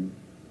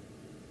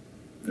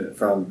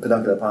from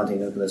pedunculopontine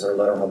nucleus or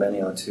lateral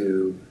habenula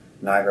to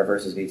nigra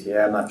versus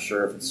VTA. I'm not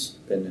sure if it's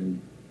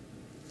been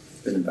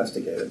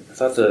investigated. I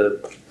thought the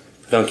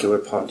peduncular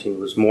pontine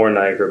was more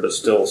nigra, but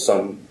still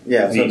some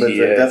VTA. So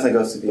it definitely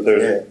goes to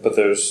VTA. But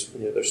there's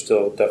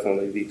still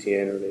definitely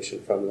VTA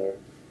innervation from there.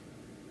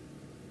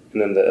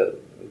 And then the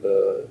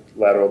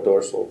lateral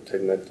dorsal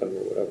tegmentum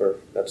or whatever,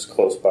 that's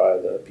close by,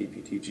 the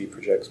PPTG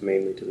projects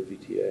mainly to the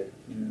VTA.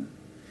 Yeah.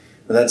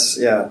 But that's,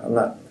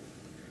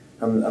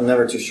 I'm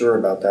never too sure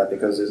about that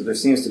because there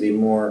seems to be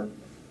more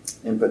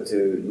input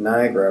to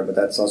nigra, but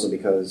that's also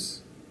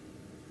because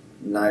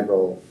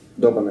nigral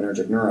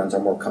dopaminergic neurons are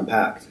more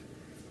compact,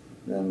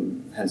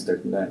 and hence the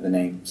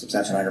name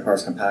substantia nigra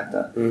pars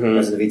compacta.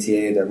 Whereas in the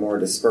VTA, they're more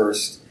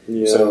dispersed.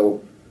 Yeah.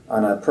 So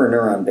on a per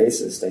neuron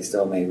basis, they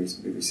still may be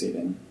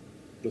receiving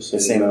the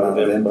same amount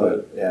of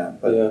input.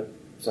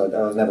 So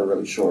I was never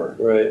really sure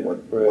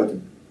what the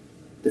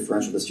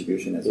differential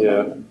distribution is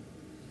among them.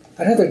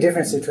 Another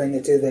difference between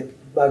the two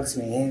that bugs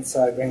me, and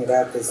so I bring it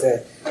up, is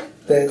that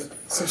the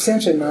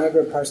substantia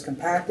nigra pars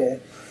compacta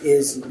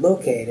is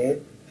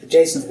located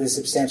adjacent to the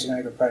substantia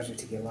nigra pars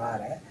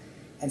reticulata,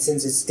 and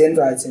since it's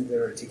dendrites into the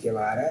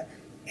reticulata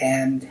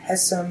and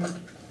has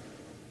some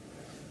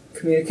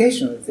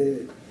communication with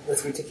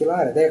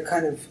reticulata, they're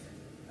kind of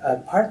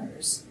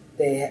partners.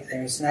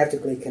 They're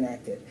synaptically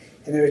connected,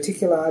 and the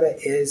reticulata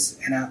is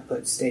an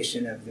output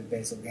station of the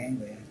basal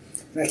ganglia.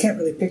 And I can't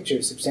really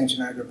picture substantia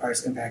nigra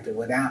pars compacta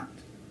without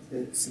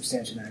the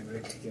substantia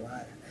nigra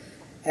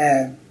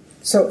reticulata.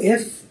 So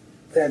if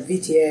the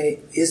VTA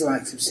is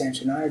like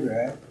substantia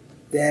nigra,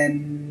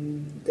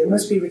 then there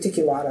must be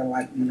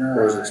reticulata-like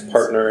neurons its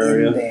partner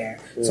area in there.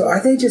 Yeah. So are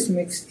they just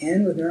mixed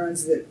in with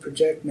neurons that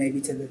project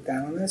maybe to the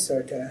thalamus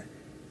or to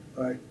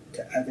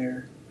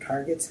other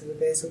targets of the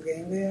basal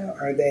ganglia?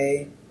 Are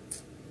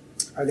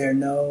there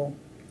no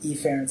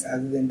efferents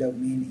other than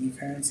dopamine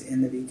efferents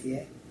in the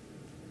VTA?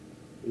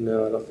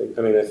 No, I don't think.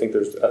 I mean, I think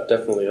there's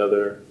definitely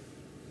other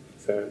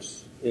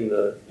efferents in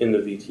the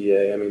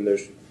VTA. I mean,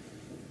 there's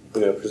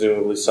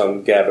presumably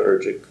some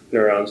GABAergic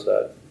neurons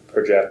that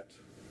project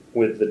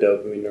with the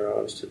dopamine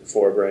neurons to the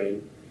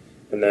forebrain,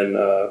 and then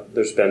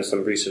there's been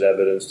some recent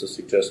evidence to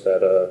suggest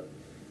that a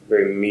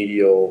very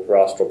medial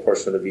rostral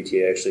portion of the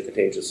VTA actually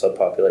contains a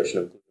subpopulation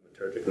of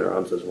dopaminergic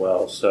neurons as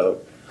well.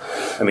 So,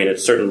 I mean,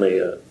 it's certainly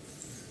a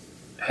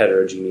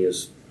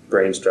heterogeneous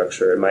brain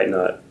structure. It might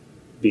not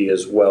be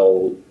as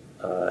well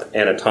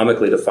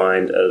anatomically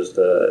defined as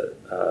the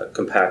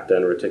compacta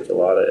and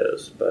reticulata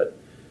is, but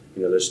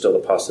there's still the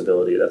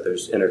possibility that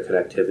there's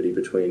interconnectivity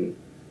between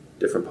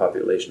different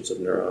populations of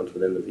neurons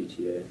within the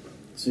VTA.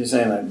 So you're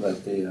saying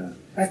like the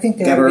I think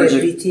there would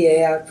be a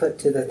VTA output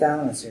to the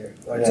thalamus here,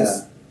 or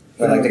just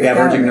but like the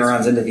GABAergic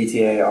neurons in the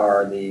VTA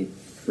are the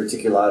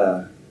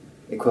reticulata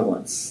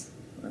equivalents,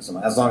 or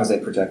something, as long as they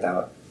project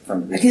out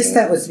from the VTA. I guess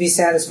that would be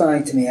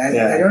satisfying to me.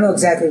 I don't know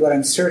exactly what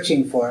I'm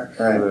searching for,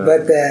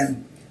 but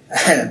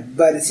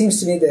but it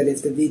seems to me that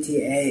if the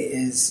VTA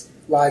is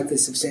like the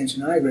substantia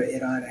nigra,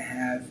 it ought to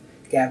have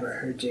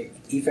GABAergic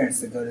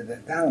efferents that go to the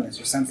thalamus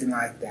or something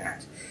like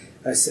that,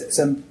 or to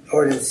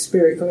the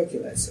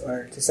spiricolliculus,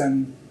 or to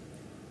some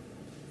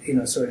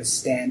sort of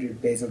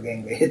standard basal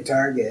ganglia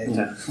target,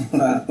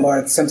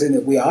 or something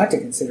that we ought to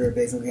consider a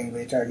basal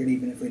ganglia target,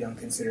 even if we don't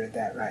consider it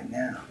that right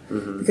now,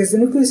 because the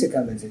nucleus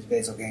accumbens is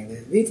basal ganglia,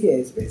 the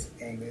VTA is basal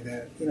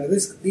ganglia.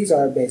 These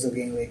are basal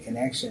ganglia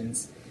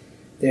connections.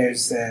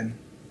 There's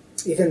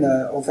even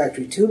the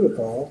olfactory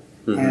tubercle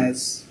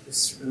has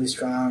this really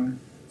strong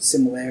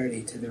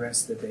similarity to the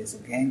rest of the basal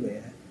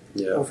ganglia.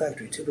 Yeah.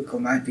 Olfactory tubercle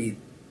might be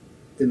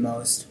the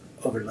most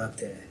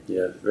overlooked.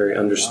 Very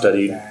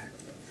understudied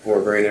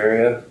forebrain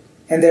area.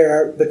 And there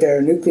are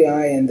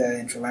nuclei in the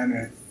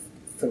intralaminar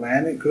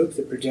thalamic group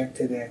that project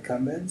to the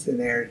accumbens, and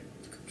they're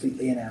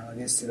completely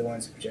analogous to the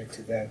ones that project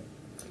to the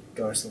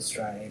dorsal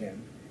striatum.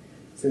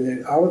 So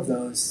that all of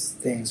those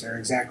things are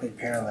exactly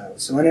parallel.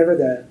 So whenever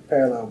the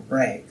parallel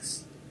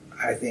breaks,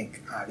 I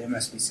think there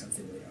must be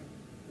something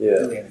we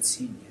haven't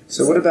seen yet.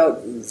 So what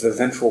about the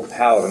ventral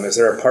pallidum? Is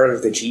there a part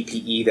of the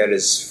GPE that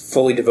is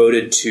fully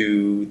devoted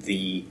to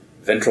the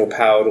ventral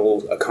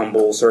palatal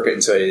accumbal circuit,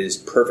 and so it is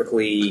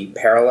perfectly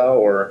parallel,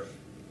 or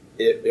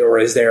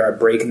is there a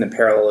break in the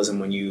parallelism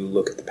when you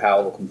look at the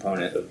palatal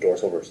component of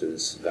dorsal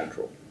versus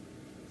ventral?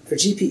 For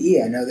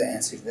GPE, I know the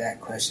answer to that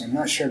question. I'm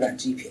not sure about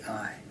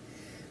GPI.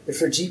 But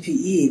for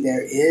GPE,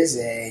 there is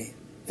a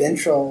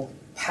ventral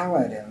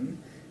pallidum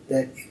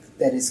that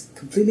is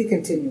completely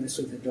continuous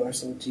with the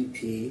dorsal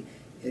GP.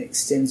 It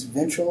extends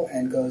ventral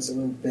and goes a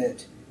little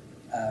bit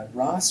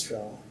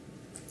rostral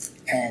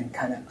and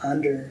kind of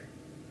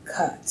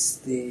undercuts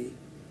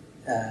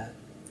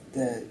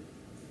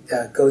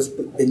goes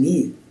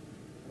beneath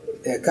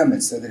the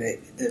accumbens, so that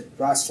the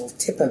rostral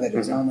tip of it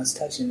is almost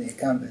touching the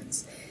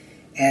accumbens.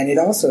 And it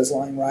also is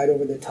lying right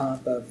over the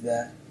top of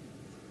the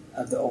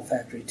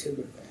olfactory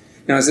tubercle.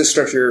 Now, is this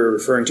structure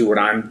referring to what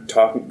I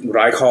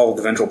call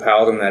the ventral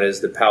pallidum, that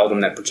is the pallidum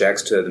that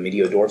projects to the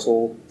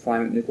mediodorsal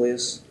thalamic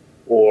nucleus?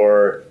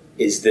 Or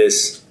is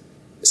this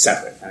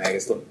separate? I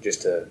guess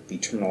just to be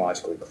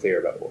terminologically clear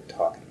about what we're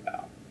talking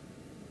about.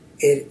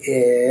 It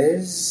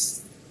is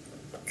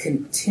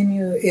it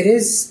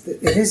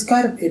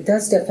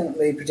does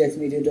definitely project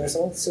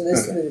mediodorsal. So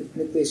this the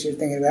nucleus you're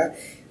thinking about.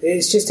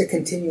 It's just a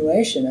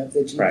continuation of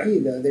the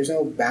GP, though. There's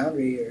no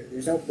boundary or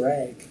there's no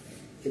break.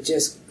 It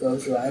just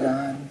goes right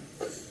on.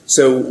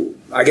 So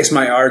I guess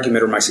my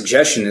argument or my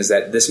suggestion is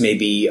that this may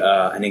be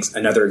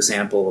another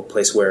example of a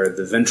place where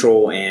the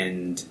ventral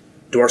and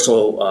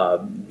dorsal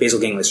basal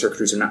ganglia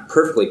circuitries are not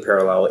perfectly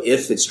parallel,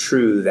 if it's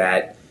true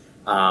that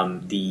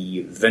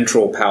the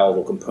ventral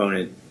palatal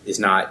component does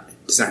not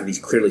have these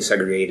clearly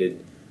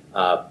segregated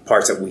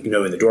parts that we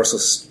know in the dorsal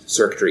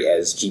circuitry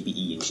as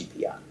GPE and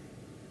GPI.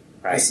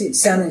 Right? I see.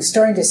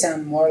 Starting to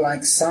sound more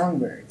like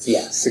songbirds.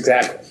 Yes,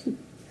 exactly.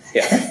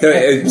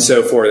 Yeah.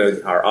 So for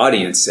our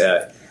audience,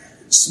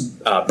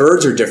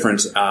 birds are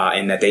different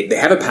in that they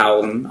have a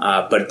pallidum,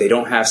 but they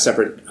don't have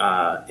separate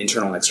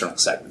internal and external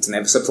segments, and they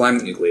have a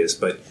subthalamic nucleus,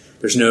 but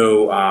there's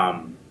no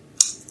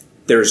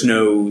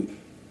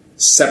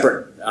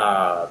separate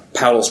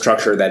palatal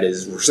structure that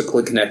is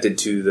reciprocally connected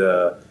to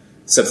the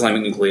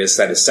subthalamic nucleus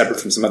that is separate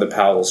from some other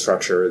palatal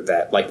structure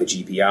that, like the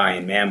GPI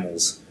in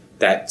mammals,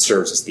 that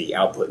serves as the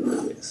output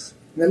nucleus.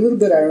 And a little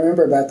bit I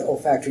remember about the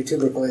olfactory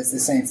tubercle is the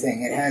same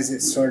thing. It has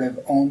its sort of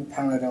own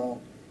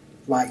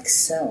palatal-like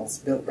cells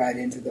built right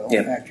into the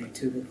olfactory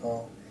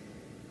tubercle.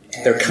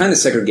 And they're kind of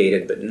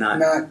segregated, but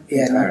not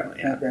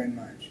entirely. Not very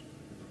much.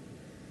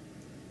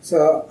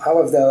 So all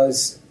of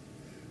those,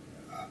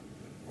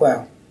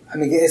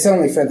 it's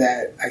only for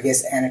that, I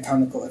guess,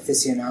 anatomical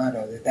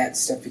aficionado that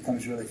stuff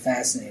becomes really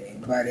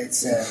fascinating. But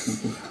it's,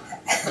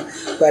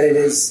 but it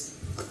is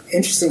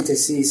interesting to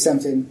see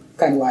something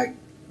kind of like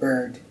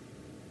bird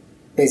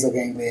basal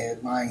ganglia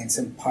lying in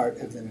some part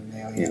of the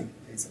mammalian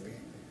basal ganglia.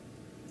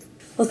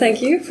 Well,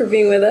 thank you for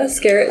being with us,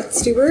 Garrett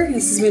Stuber.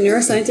 This has been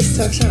Neuroscientist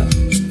Talk Shop.